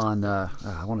preview art on. I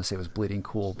want to say it was Bleeding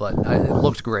Cool, but it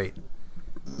looked great.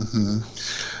 Mm-hmm.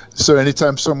 So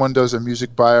anytime someone does a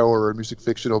music bio or a music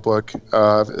fictional book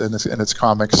and it's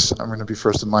comics, I'm going to be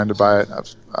first in line to buy it,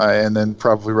 and then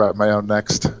probably write my own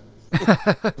next.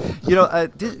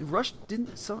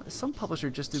 Some publisher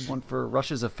just did one for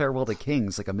Rush's A Farewell to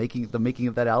Kings, like the making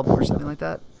of that album or something like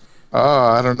that?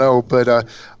 I don't know, but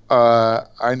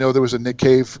I know there was a Nick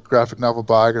Cave graphic novel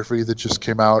biography that just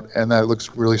came out, and that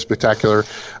looks really spectacular.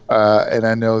 And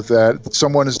I know that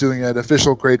someone is doing an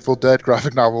official Grateful Dead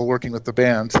graphic novel working with the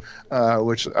band,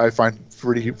 which I find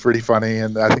pretty funny,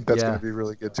 and I think that's going to be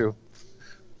really good too.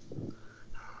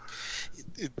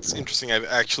 It's interesting. I've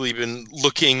actually been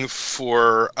looking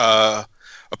for a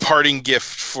parting gift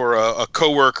for a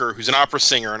coworker who's an opera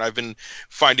singer, and I've been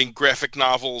finding graphic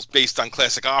novels based on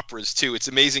classic operas too. It's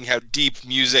amazing how deep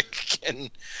music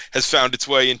has found its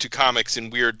way into comics in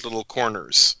weird little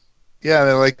corners. Yeah,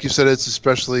 and like you said, it's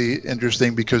especially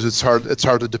interesting because it's hard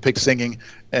to depict singing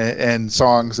and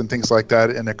songs and things like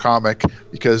that in a comic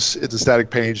because it's a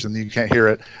static page and you can't hear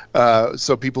it.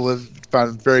 So people have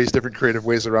found various different creative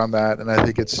ways around that, and I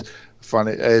think it's fun.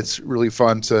 It's really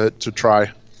fun to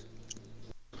try.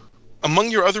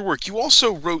 Among your other work, you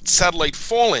also wrote Satellite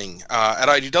Falling at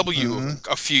IDW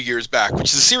a few years back,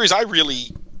 which is a series I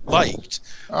really liked.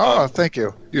 Oh, thank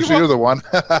you. You're the one.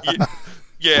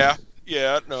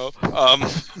 Yeah, no.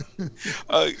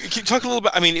 Can you talk a little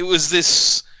bit? I mean, it was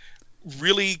this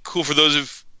really cool, for those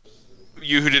of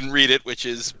you who didn't read it, which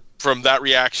is from that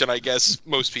reaction, I guess,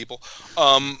 most people.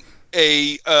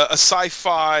 a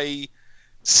sci-fi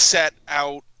set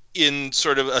out in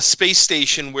sort of a space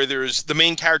station where there's the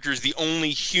main character is the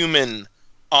only human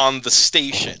on the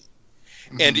station,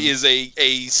 and is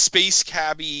a space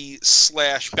cabbie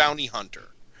 / bounty hunter.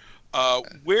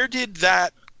 Where did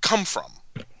that come from?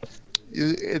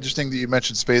 Interesting that you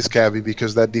mentioned Space Cabbie,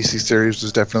 because that DC series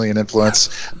was definitely an influence,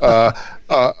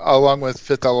 along with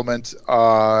Fifth Element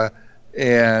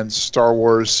and Star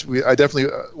Wars. I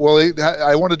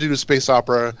wanted to do a space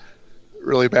opera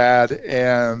really bad,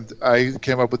 and I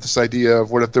came up with this idea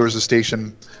of what if there was a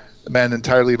station manned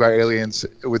entirely by aliens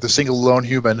with a single lone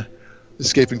human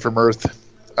escaping from Earth,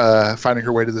 finding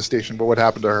her way to the station. What would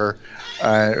happen to her?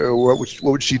 What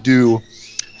would she do?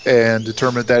 And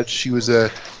determined that she was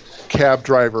a cab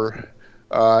driver,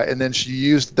 and then she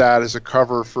used that as a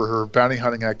cover for her bounty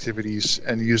hunting activities,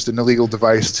 and used an illegal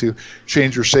device to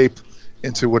change her shape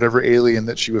into whatever alien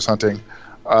that she was hunting.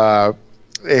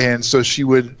 And so she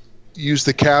would use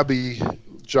the cabbie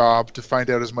job to find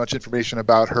out as much information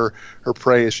about her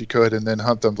prey as she could, and then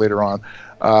hunt them later on.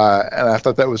 And I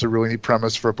thought that was a really neat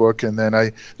premise for a book. And then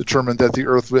I determined that the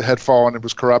Earth had fallen and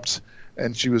was corrupt,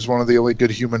 and she was one of the only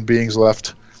good human beings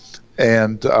left.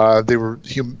 And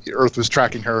Earth was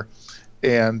tracking her,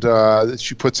 and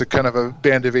she puts a kind of a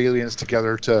band of aliens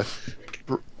together to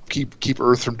keep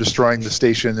Earth from destroying the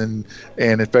station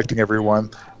and infecting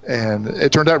everyone. And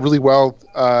it turned out really well.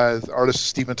 The artist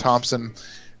Stephen Thompson,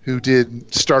 who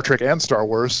did Star Trek and Star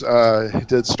Wars, he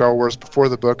did Star Wars before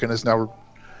the book and is now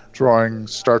drawing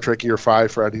Star Trek Year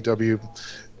 5 for IDW.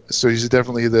 So he's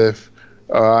definitely the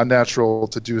unnatural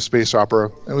to do a space opera,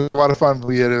 and it was a lot of fun.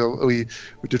 We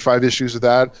did 5 issues of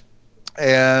that,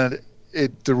 and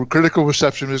the critical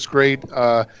reception was great.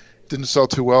 Didn't sell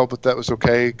too well, but that was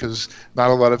okay, because not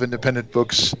a lot of independent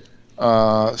books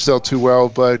sell too well,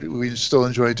 but we still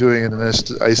enjoy doing it, and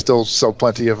I still sell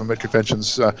plenty of them at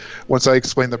conventions. Once I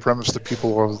explain the premise to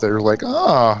people, they're like,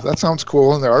 that sounds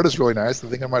cool, and the art is really nice. I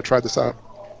think I might try this out.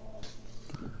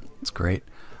 That's great.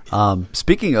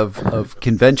 Speaking of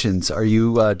conventions, do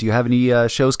you have any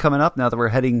shows coming up now that we're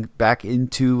heading back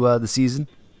into the season?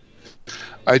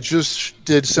 I just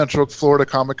did Central Florida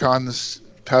Comic Con this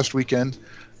past weekend.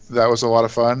 That was a lot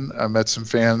of fun. I met some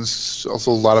fans,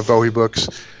 also a lot of Bowie books.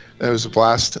 It was a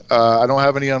blast. I don't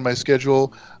have any on my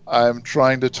schedule. I'm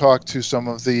trying to talk to some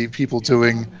of the people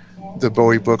doing the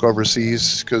Bowie book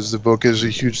overseas, because the book is a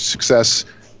huge success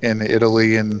in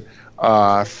Italy and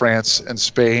France and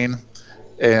Spain.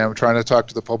 And I'm trying to talk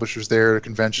to the publishers there,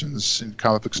 conventions and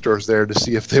comic book stores there, to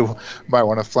see if they might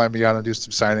want to fly me out and do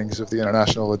some signings of the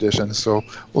international edition. So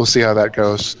we'll see how that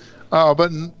goes.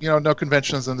 But no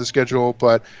conventions on the schedule.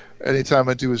 But anytime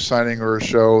I do a signing or a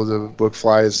show, the book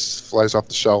flies off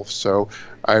the shelf. So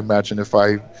I imagine if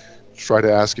I try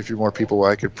to ask a few more people,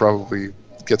 I could probably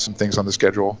get some things on the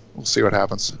schedule. We'll see what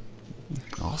happens.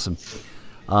 Awesome.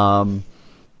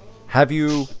 Have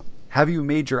you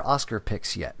made your Oscar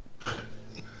picks yet?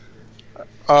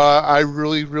 I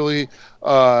really, really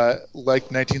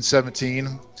liked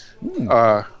 1917.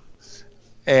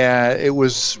 And it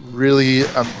was really,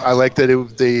 I liked that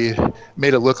they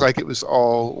made it look like it was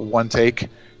all one take,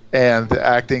 and the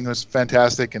acting was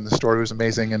fantastic, and the story was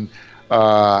amazing. And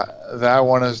that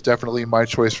one is definitely my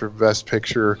choice for Best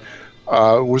Picture.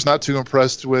 Was not too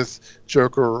impressed with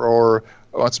Joker or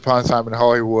Once Upon a Time in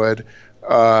Hollywood.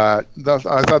 I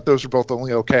thought those were both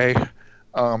only okay.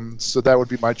 So that would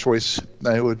be my choice.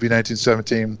 It would be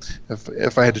 1917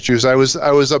 if I had to choose. I was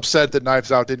upset that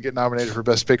Knives Out didn't get nominated for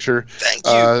Best Picture. Thank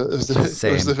you. It was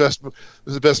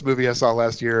the best movie I saw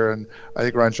last year, and I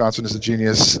think Rian Johnson is a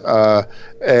genius.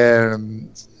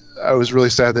 And I was really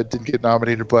sad that it didn't get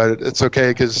nominated, but it's okay,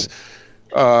 because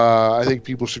I think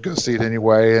people should go see it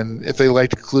anyway. And if they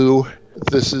liked Clue,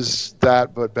 this is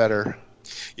that, but better.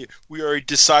 We are a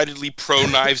decidedly pro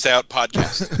Knives Out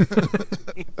podcast.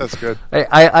 That's good.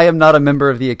 I am not a member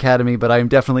of the Academy, but I am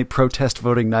definitely protest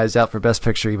voting Knives Out for Best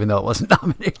Picture, even though it wasn't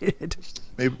nominated.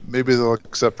 Maybe they'll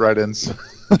accept write-ins.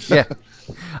 Yeah.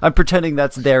 I'm pretending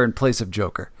that's there in place of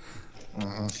Joker.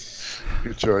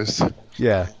 Good choice.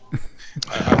 Yeah.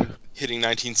 I'm hitting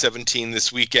 1917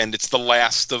 this weekend. It's the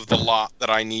last of the lot that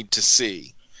I need to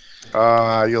see.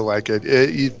 You'll like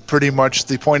it. Pretty much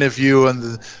the point of view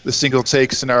and the single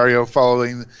take scenario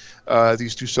following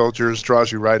these two soldiers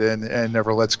draws you right in and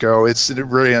never lets go. It's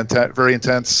very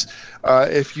intense.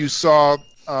 If you saw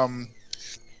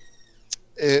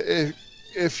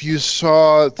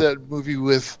that movie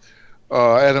with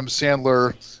Adam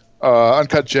Sandler,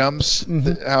 Uncut Gems,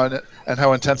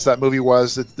 how intense that movie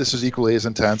was, this is equally as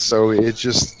intense. So it's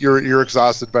just you're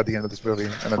exhausted by the end of this movie,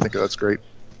 and I think that's great.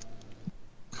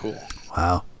 Cool.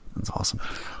 Wow. That's awesome.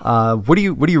 What are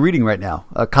you reading right now?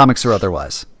 Comics or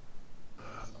otherwise?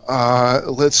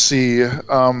 Let's see.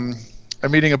 I'm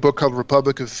reading a book called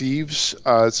Republic of Thieves.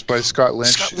 It's by Scott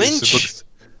Lynch. Scott Lynch.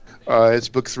 It's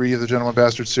book 3 of the Gentleman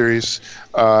Bastard series,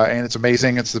 and it's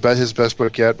amazing. It's his best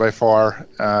book yet by far.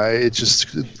 It's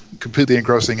just completely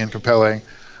engrossing and compelling,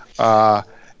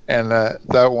 and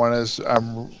that one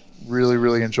I'm really,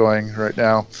 really enjoying right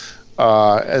now.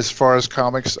 As far as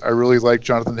comics, I really like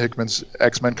Jonathan Hickman's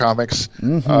X-Men comics.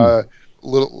 Mm-hmm.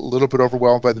 Little bit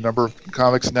overwhelmed by the number of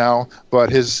comics now,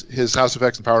 but his House of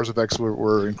X and Powers of X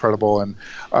were incredible, and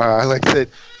I like that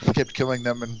he kept killing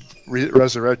them and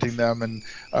resurrecting them. And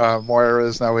Moira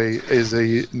is now a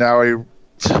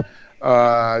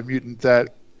mutant that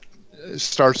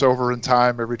starts over in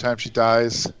time every time she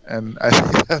dies, and I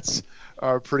think that's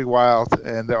pretty wild.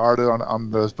 And the art on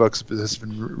those books has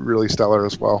been really stellar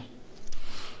as well.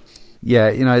 Yeah,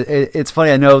 it's funny.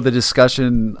 I know the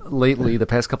discussion lately, the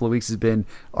past couple of weeks, has been,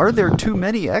 are there too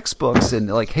many X books? And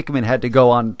like Hickman had to go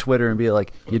on Twitter and be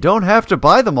like, you don't have to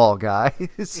buy them all,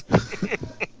 guys.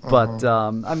 But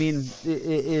I mean,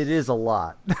 it is a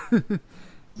lot.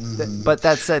 But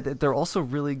that said, they're also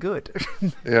really good.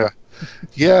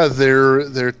 Yeah,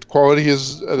 their quality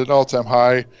is at an all-time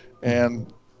high,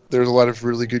 and there's a lot of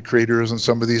really good creators in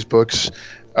some of these books.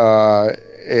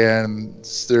 And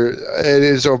it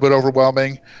is a bit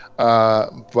overwhelming,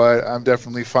 but I'm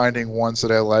definitely finding ones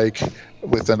that I like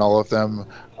within all of them,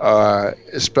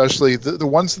 especially the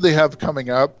ones that they have coming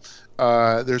up.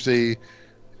 There's a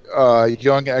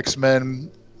young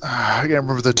X-Men, I can't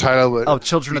remember the title. But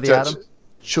Children of the Atom?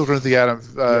 Children of the Atom.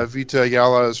 Vita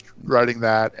Ayala is writing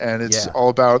that, and it's all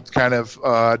about kind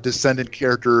of descendant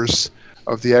characters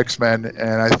of the X-Men,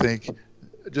 and I think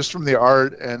just from the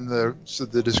art and the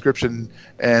description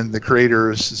and the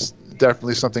creators is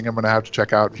definitely something I'm going to have to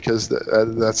check out, because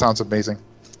that sounds amazing.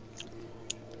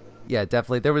 Yeah,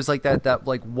 definitely. There was like that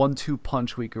like 1-2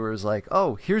 punch week where it was like,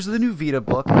 oh, here's the new Vita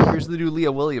book, here's the new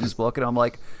Leah Williams book, and I'm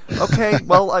like, okay,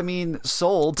 well, I mean,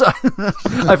 sold.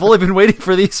 I've only been waiting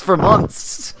for these for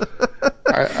months.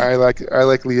 I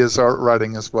like Leah's art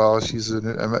writing as well. She's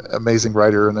an amazing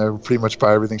writer, and I pretty much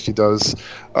buy everything she does.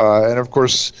 And of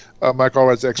course, Mike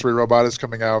Allred's X-Ray Robot is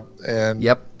coming out, and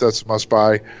that's a must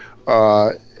buy.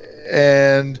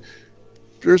 And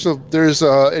there's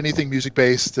anything music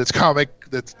based that's a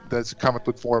comic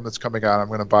book form that's coming out, I'm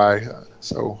going to buy.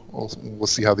 So we'll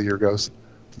see how the year goes.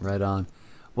 Right on.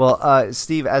 Well,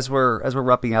 Steve, as we're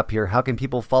wrapping up here, how can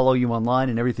people follow you online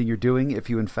and everything you're doing if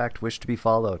you in fact wish to be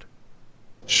followed?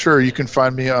 Sure, you can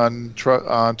find me on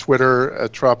Twitter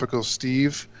at Tropical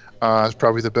Steve. It's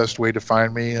probably the best way to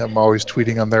find me. I'm always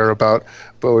tweeting on there about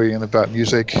Bowie and about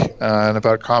music and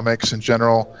about comics in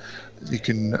general. You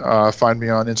can find me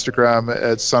on Instagram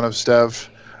at Son of Stev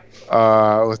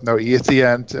with no E at the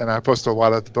end, and I post a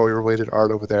lot of the Bowie-related art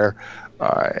over there.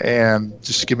 And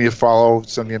just give me a follow,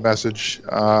 send me a message,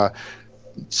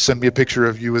 send me a picture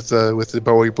of you with the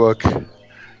Bowie book,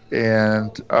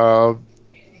 and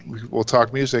we'll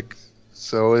talk music.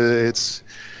 So it's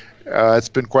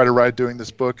been quite a ride doing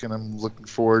this book, and I'm looking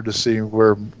forward to seeing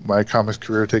where my comics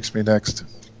career takes me next.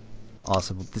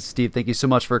 Awesome. Steve, thank you so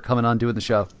much for coming on doing the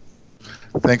show.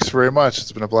 Thanks very much.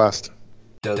 It's been a blast.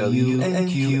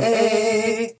 WMQA.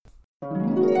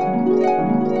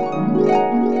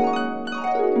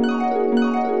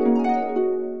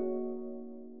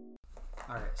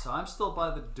 All right, so I'm still by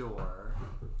the door.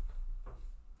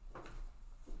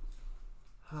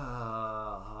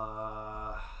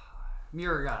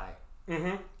 Mirror Guy.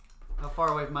 Mm-hmm. How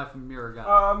far away am I from Mirror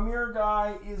Guy? Mirror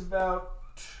Guy is about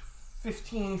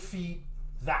 15 feet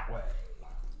that way.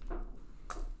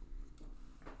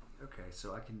 Okay,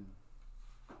 so if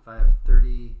I have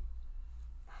 30...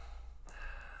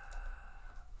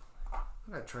 I'm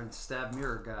going to try and stab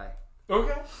Mirror Guy.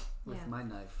 Okay. With my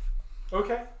knife.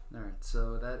 Okay. All right,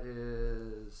 so that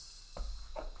is...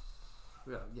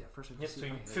 Yeah, first I can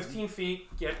see so 15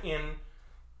 feet, get in,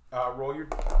 roll your...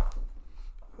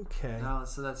 Okay.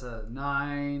 So that's a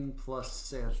 9 plus,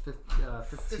 say,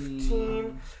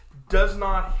 15. Does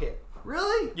not hit.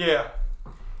 Really? Yeah.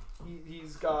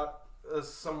 He's got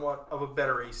somewhat of a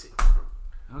better AC.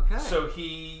 Okay. So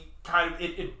he kind of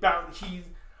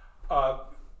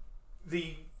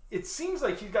it seems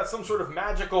like he's got some sort of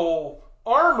magical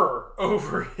armor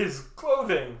over his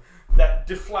clothing that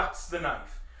deflects the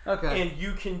knife. Okay. And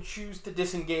you can choose to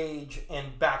disengage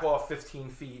and back off 15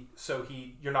 feet, so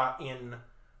you're not in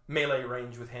melee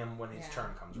range with him when his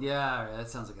turn comes around. Yeah, all right, that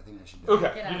sounds like a thing I should do.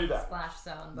 Okay, Get you do that. Splash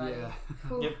zone, buddy. Yeah.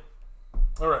 Yep.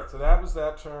 All right, so that was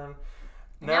that turn.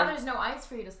 Now there's no ice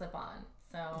for you to slip on.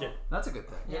 So Yeah. That's a good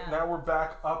thing. Yeah. Now we're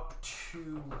back up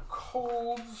to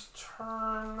Cold's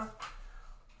turn.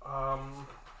 Attack.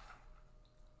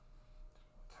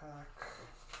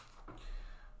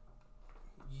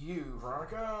 You,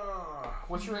 Veronica.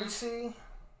 What's your AC?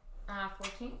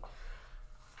 14.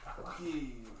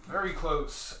 Okay, very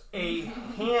close. A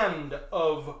hand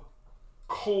of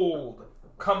cold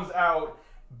comes out,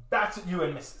 bats at you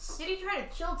and misses. Did he try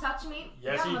to chill touch me?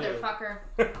 Yes, that he did. motherfucker.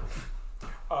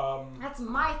 That's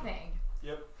my thing.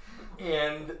 Yep.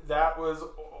 And that was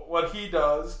what he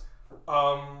does.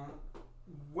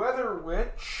 Weather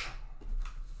Witch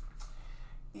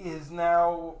is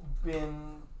now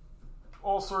been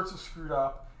all sorts of screwed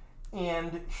up,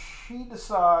 and she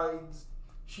decides,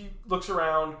 she looks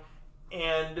around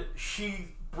and she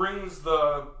brings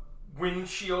the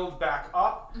windshield back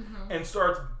up and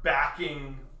starts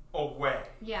backing away.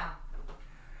 Yeah.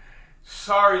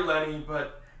 Sorry, Lenny,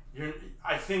 but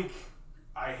I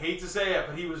hate to say it,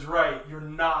 but he was right. You're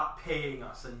not paying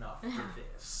us enough for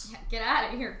this. Yeah, get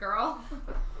out of here, girl.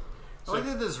 I like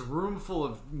that this room full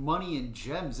of money and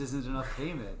gems isn't enough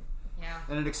payment. Yeah.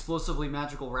 And an explosively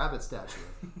magical rabbit statue.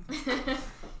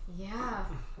 Yeah.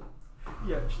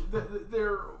 Yeah,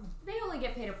 They only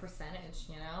get paid a percentage,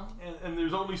 you know? and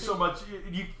there's only so much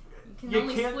you can you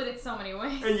only can't, split it so many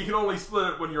ways. and you can only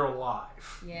split it when you're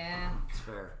alive. Yeah. It's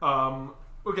fair.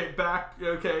 Okay, back.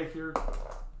 Okay, here.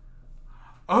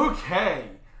 Okay,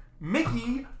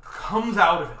 Mickey comes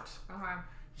out of it. Okay.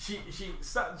 She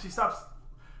stops.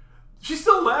 She's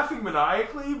still laughing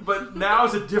maniacally, but now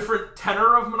it's a different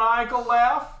tenor of maniacal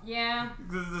laugh. Yeah.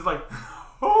 It's like,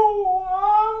 oh,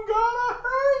 I'm gonna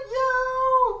hurt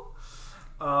you.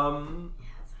 Yeah,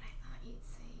 that's what I thought you'd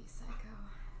say, you psycho.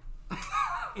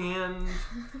 And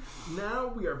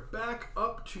now we are back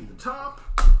up to the top,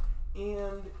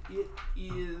 and it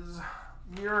is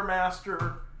Mirror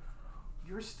Master.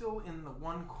 You're still in the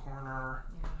one corner.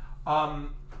 Yeah.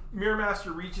 Mirror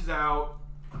Master reaches out,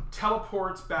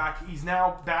 teleports back. He's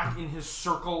now back in his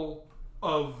circle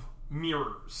of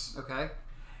mirrors. Okay.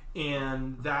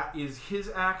 And that is his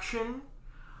action.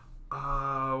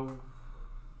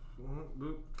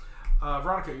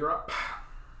 Veronica, you're up.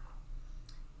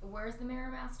 Where's the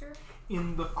Mirror Master?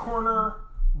 In the corner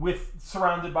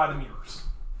surrounded by the mirrors.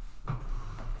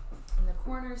 In the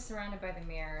corner surrounded by the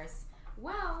mirrors.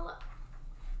 Well,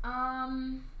 I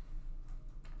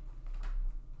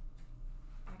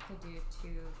could do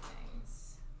two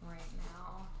things right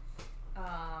now.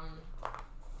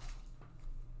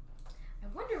 I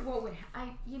wonder what would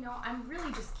I'm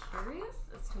really just curious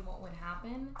as to what would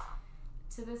happen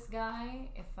to this guy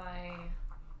if I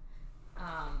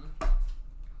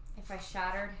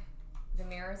shattered the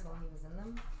mirrors while he was in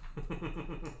them.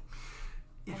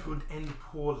 It would end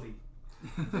poorly.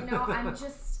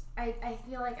 I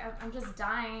feel like I'm just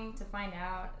dying to find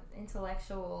out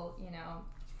intellectual,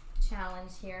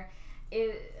 challenge here.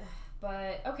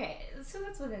 But okay, so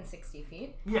that's within 60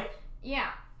 feet. Yeah.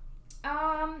 Yeah.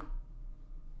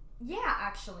 Yeah,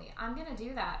 actually, I'm gonna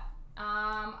do that.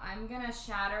 I'm gonna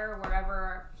shatter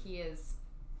wherever he is.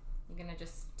 I'm gonna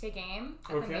just take aim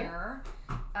at the mirror.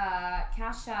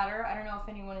 Cast shatter. I don't know if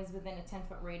anyone is within a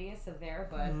 10-foot radius of there,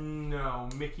 but no,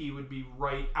 Mickey would be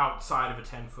right outside of a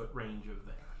 10-foot range of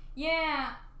there.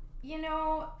 Yeah,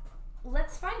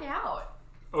 let's find out.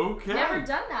 Okay. Never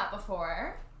done that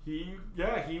before. He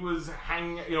was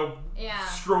hanging, Yeah.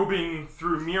 strobing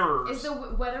through mirrors. Is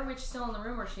the Weather Witch still in the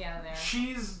room, or is she out of there?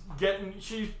 She's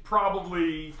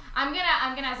probably... I'm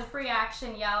gonna as a free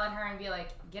action yell at her and be like,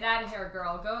 "Get out of here,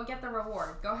 girl. Go get the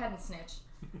reward. Go ahead and snitch."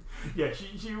 Yeah,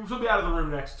 she'll be out of the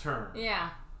room next turn. Yeah.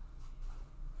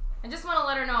 I just want to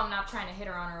let her know I'm not trying to hit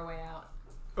her on her way out.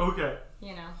 Okay.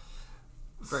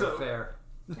 Very fair.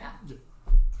 Yeah.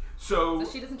 So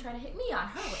she doesn't try to hit me on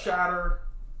her way out. Shatter.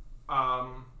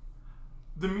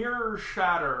 The mirrors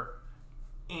shatter,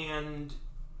 and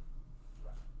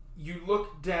you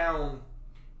look down,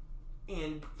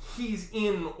 and he's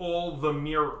in all the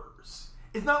mirrors.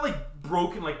 It's not like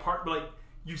broken, but like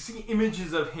you see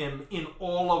images of him in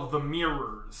all of the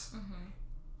mirrors,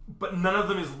 but none of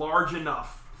them is large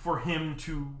enough for him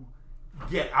to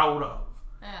get out of.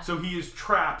 Yeah. So he is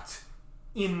trapped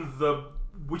in the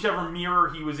whichever mirror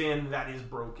he was in that is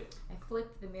broken. I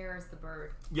flipped the mirror as the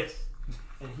bird. Yes.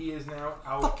 And he is now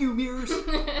out. Fuck you, mirrors!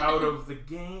 Out of the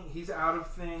game. He's out of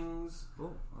things. Oh,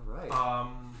 alright.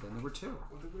 Then number 2.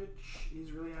 The witch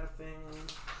is really out of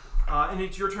things. And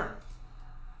it's your turn.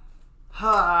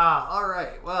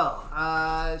 Alright. Well,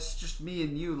 it's just me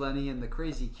and you, Lenny, and the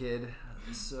crazy kid.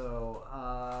 So,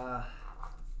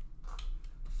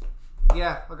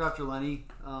 yeah, I'll go after Lenny.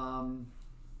 How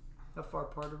far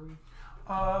apart are we?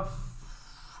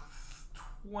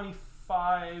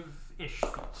 25-ish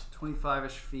feet.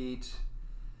 25-ish feet.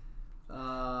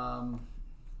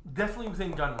 Definitely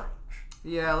within gun range.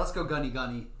 Yeah, let's go gunny.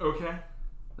 Okay.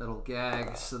 That'll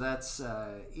gag. So that's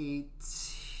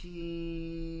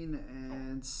 18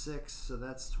 and 6, so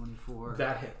that's 24.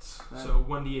 That hits. So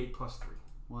 1d8 plus 3.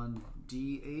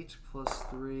 1d8 plus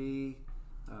 3,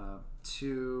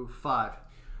 2, 5.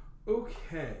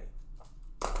 Okay.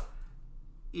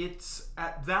 It's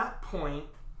at that point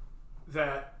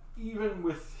that even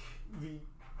with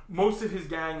most of his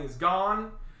gang is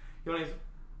gone,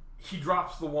 he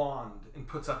drops the wand and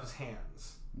puts up his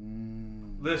hands.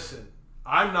 Listen,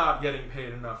 I'm not getting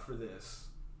paid enough for this.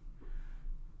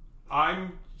 I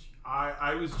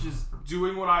was just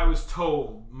doing what I was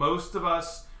told. Most of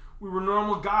us, we were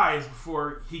normal guys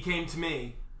before he came to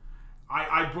me.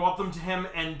 I brought them to him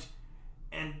and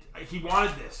he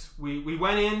wanted this. We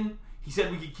went in. He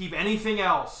said we could keep anything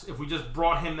else if we just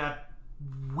brought him that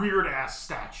weird ass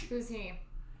statue. Who's he?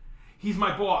 He's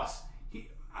my boss.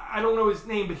 I don't know his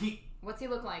name, but What's he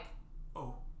look like?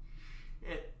 Oh,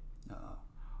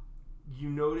 you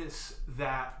notice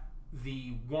that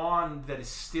the wand that is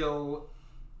still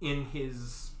in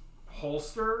his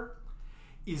holster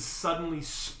is suddenly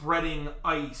spreading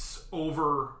ice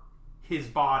over his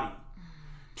body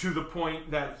to the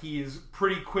point that he is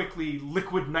pretty quickly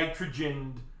liquid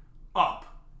nitrogened up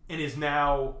and is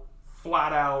now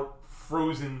flat out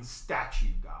frozen statue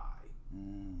guy.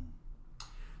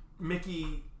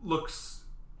 Mickey looks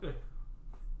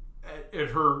at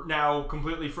her now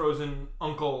completely frozen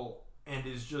uncle and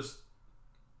is just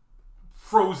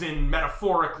frozen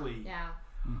metaphorically. Yeah.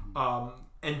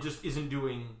 And just isn't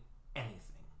doing anything.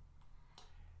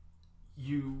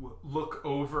 You look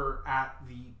over at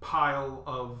the pile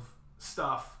of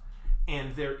stuff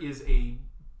and there is a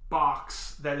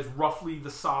box that is roughly the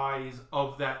size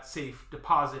of that safe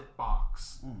deposit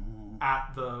box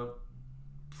at the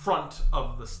front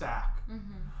of the stack.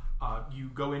 You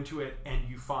go into it and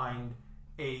you find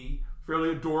a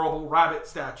fairly adorable rabbit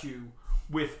statue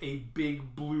with a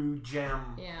big blue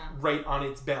gem right on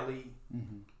its belly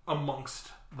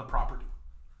amongst the property.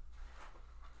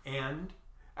 And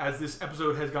as this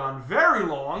episode has gone very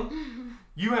long,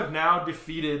 you have now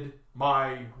defeated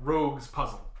my rogues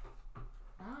puzzle.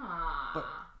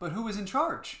 But who was in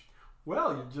charge?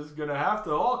 Well, you're just going to have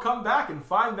to all come back and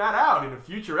find that out in a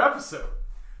future episode.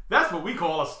 That's what we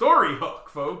call a story hook,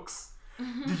 folks.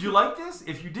 Did you like this?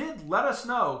 If you did, let us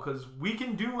know, because we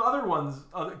can do other ones,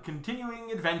 other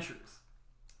continuing adventures.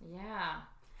 Yeah.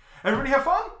 Everybody have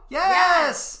fun?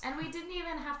 Yes! And we didn't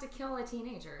even have to kill a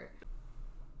teenager.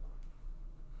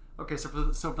 Okay, so for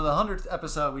the 100th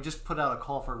episode, we just put out a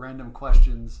call for random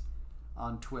questions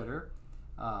on Twitter.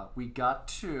 We got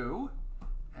 2,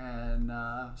 and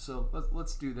so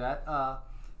let's do that.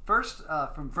 First,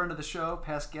 from friend of the show,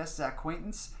 past guest, Zach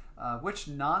Quaintance, which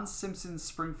non-Simpsons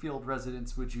Springfield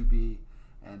residents would you be,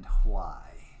 and why?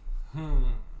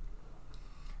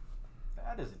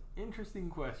 That is an interesting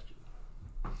question.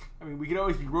 I mean, we could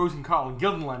always be Rose and Carl and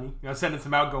Gildan Lenny, sending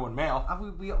some outgoing mail.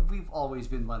 We've always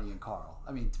been Lenny and Carl.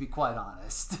 I mean, to be quite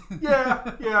honest.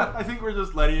 yeah. I think we're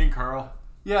just Lenny and Carl.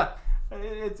 Yeah.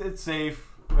 It's safe.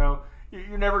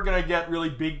 You're never going to get really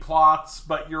big plots,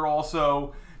 but you're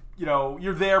also,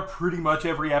 you're there pretty much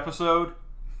every episode.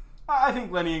 I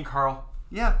think Lenny and Carl.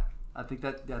 Yeah. I think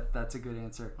that's a good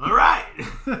answer. All right.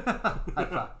 High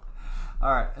five.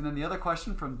 All right. And then the other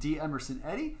question from D. Emerson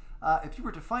Eddie. If you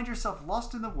were to find yourself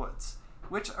lost in the woods,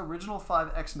 which original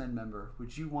 5 X-Men member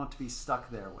would you want to be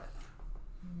stuck there with?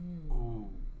 Ooh.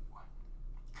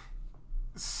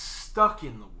 Stuck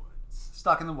in the woods.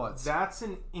 Stuck in the woods. That's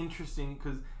an interesting,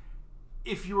 because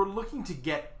if you were looking to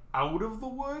get out of the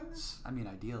woods... I mean,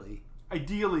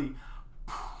 ideally,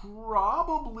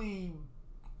 probably,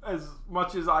 as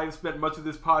much as I've spent much of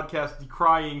this podcast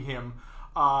decrying him,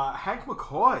 Hank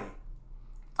McCoy.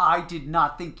 I did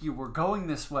not think you were going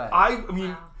this way. I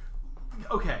mean,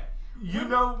 okay, you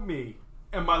know me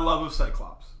and my love of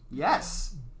Cyclops.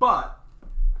 Yes. But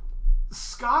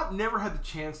Scott never had the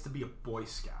chance to be a Boy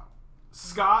Scout.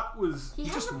 Scott was... He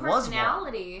has just a was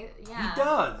personality. Yeah. He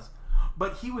does.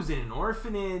 But he was in an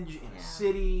orphanage, in a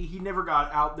city. He never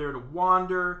got out there to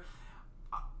wander.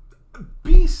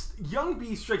 Young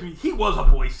Beast, striking me, he was a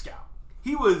Boy Scout.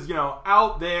 He was,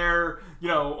 out there,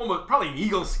 almost probably an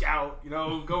Eagle Scout,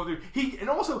 going through. And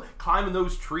also climbing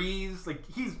those trees. Like,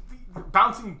 he's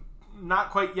bouncing,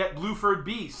 not quite yet, Blue-furred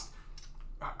Beast.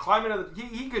 Climbing,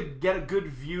 he could get a good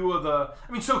view of the...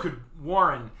 I mean, so could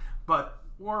Warren. But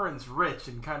Warren's rich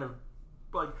and kind of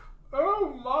like,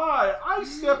 oh my, I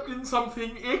stepped in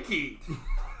something icky.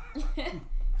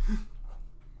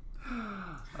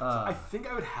 I think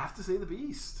I would have to say the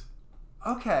Beast.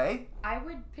 Okay. I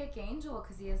would pick Angel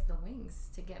because he has the wings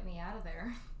to get me out of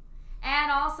there.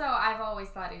 And also, I've always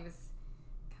thought he was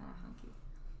kind of hunky.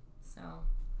 So,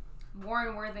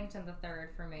 Warren Worthington III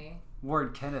for me.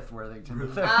 Warren Kenneth Worthington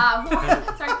III.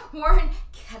 Warren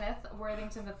Kenneth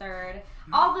Worthington III.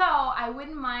 Although, I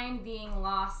wouldn't mind being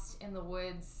lost in the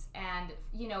woods and,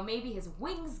 maybe his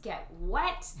wings get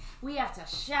wet. We have to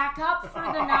shack up for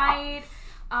the night.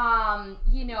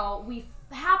 We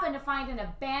happen to find an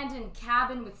abandoned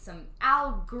cabin with some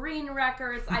Al Green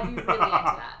records. I'd be really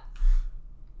into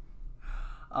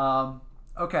that.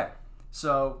 Okay,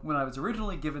 so when I was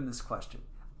originally given this question,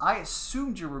 I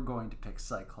assumed you were going to pick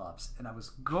Cyclops, and I was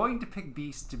going to pick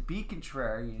Beast to be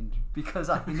contrarian because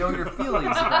I know your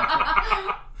feelings about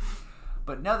him.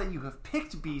 But now that you have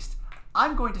picked Beast,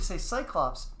 I'm going to say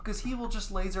Cyclops because he will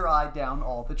just laser eye down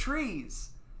all the trees.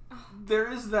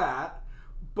 There is that.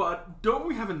 But don't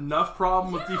we have enough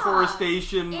problem with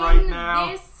deforestation right now?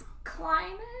 In this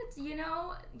climate,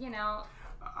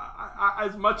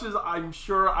 as much as I'm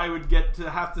sure I would get to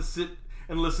have to sit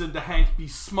and listen to Hank be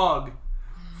smug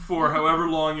for however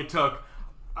long it took,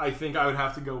 I think I would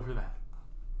have to go for that.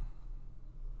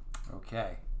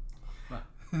 Okay.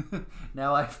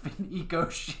 Now I've been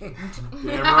ego-shamed.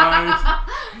 Damn right.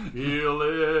 Feel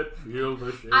it. Feel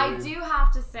the shame. I do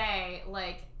have to say,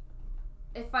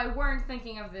 if I weren't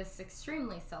thinking of this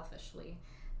extremely selfishly,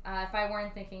 if I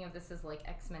weren't thinking of this as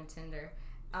X-Men Tinder,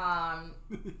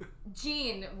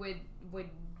 Jean would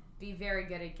be very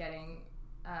good at getting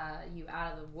you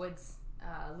out of the woods,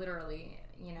 literally.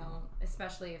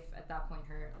 Especially if at that point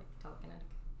her telekinetic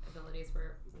abilities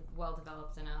were well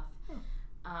developed enough.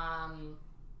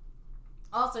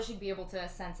 Also, she'd be able to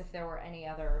sense if there were any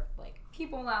other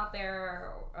people out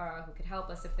there who could help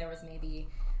us. If there was maybe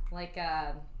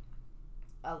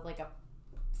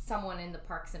someone in the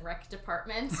Parks and Rec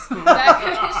department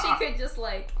that she could just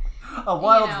a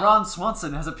wild Ron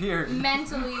Swanson has appeared.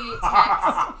 Mentally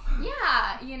text.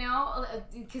 Yeah,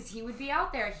 because he would be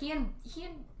out there. He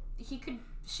could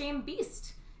shame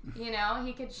Beast.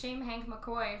 He could shame Hank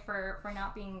McCoy for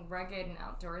not being rugged and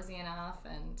outdoorsy enough.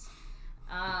 And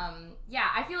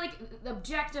I feel like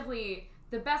objectively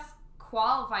the best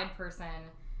qualified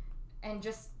person and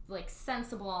just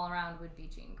sensible all around would be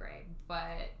Jean Grey,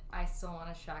 but I still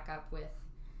want to shack up with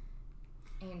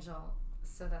Angel,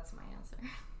 so that's my answer.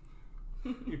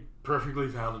 Perfectly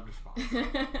valid response.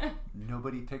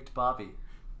 Nobody picked Bobby.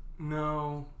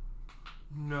 No.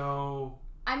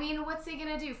 I mean, what's he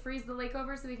gonna do? Freeze the lake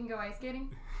over so we can go ice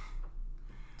skating?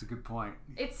 It's a good point.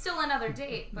 It's still another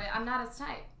date, but I'm not his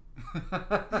type.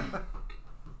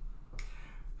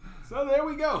 So there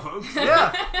we go, folks.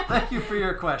 Yeah, thank you for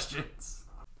your questions.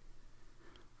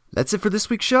 That's it for this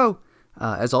week's show.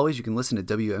 As always, you can listen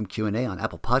to WMQ&A on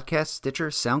Apple Podcasts, Stitcher,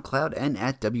 SoundCloud, and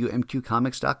at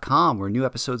WMQcomics.com, where new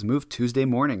episodes move Tuesday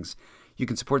mornings. You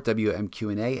can support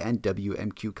WMQ&A and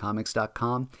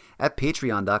WMQcomics.com at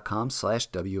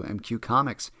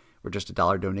patreon.com/WMQcomics, where just a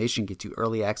 $1 donation gets you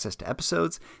early access to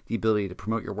episodes, the ability to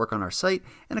promote your work on our site,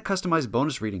 and a customized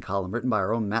bonus reading column written by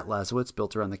our own Matt Lazowitz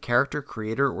built around the character,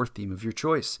 creator, or theme of your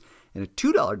choice. And a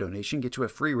 $2 donation gets you a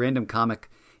free random comic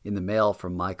in the mail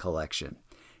from my collection.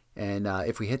 And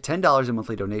if we hit $10 in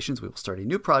monthly donations, we will start a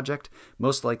new project,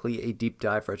 most likely a deep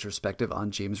dive retrospective on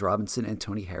James Robinson and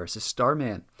Tony Harris's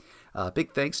Starman.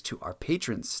 Big thanks to our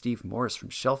patrons, Steve Morris from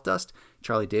Shelf Dust,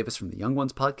 Charlie Davis from the Young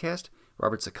Ones podcast,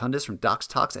 Robert Secundus from Docs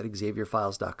Talks at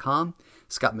XavierFiles.com,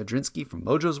 Scott Madrinsky from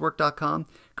MojosWork.com,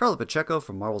 Carla Pacheco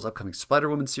from Marvel's upcoming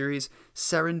Spider-Woman series,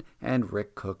 Seren, and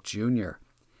Rick Cook Jr.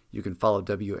 You can follow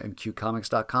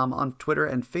WMQcomics.com on Twitter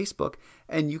and Facebook,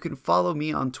 and you can follow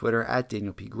me on Twitter at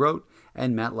Daniel P. Grote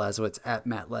and Matt Lazowitz at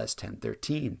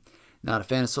MattLaz1013. Not a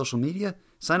fan of social media?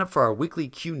 Sign up for our weekly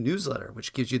Q newsletter,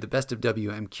 which gives you the best of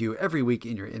WMQ every week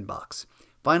in your inbox.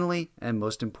 Finally, and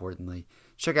most importantly,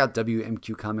 check out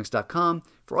WMQcomics.com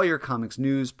for all your comics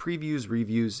news, previews,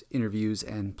 reviews, interviews,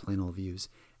 and plain old views.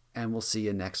 And we'll see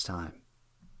you next time.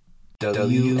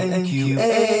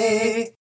 WMQA.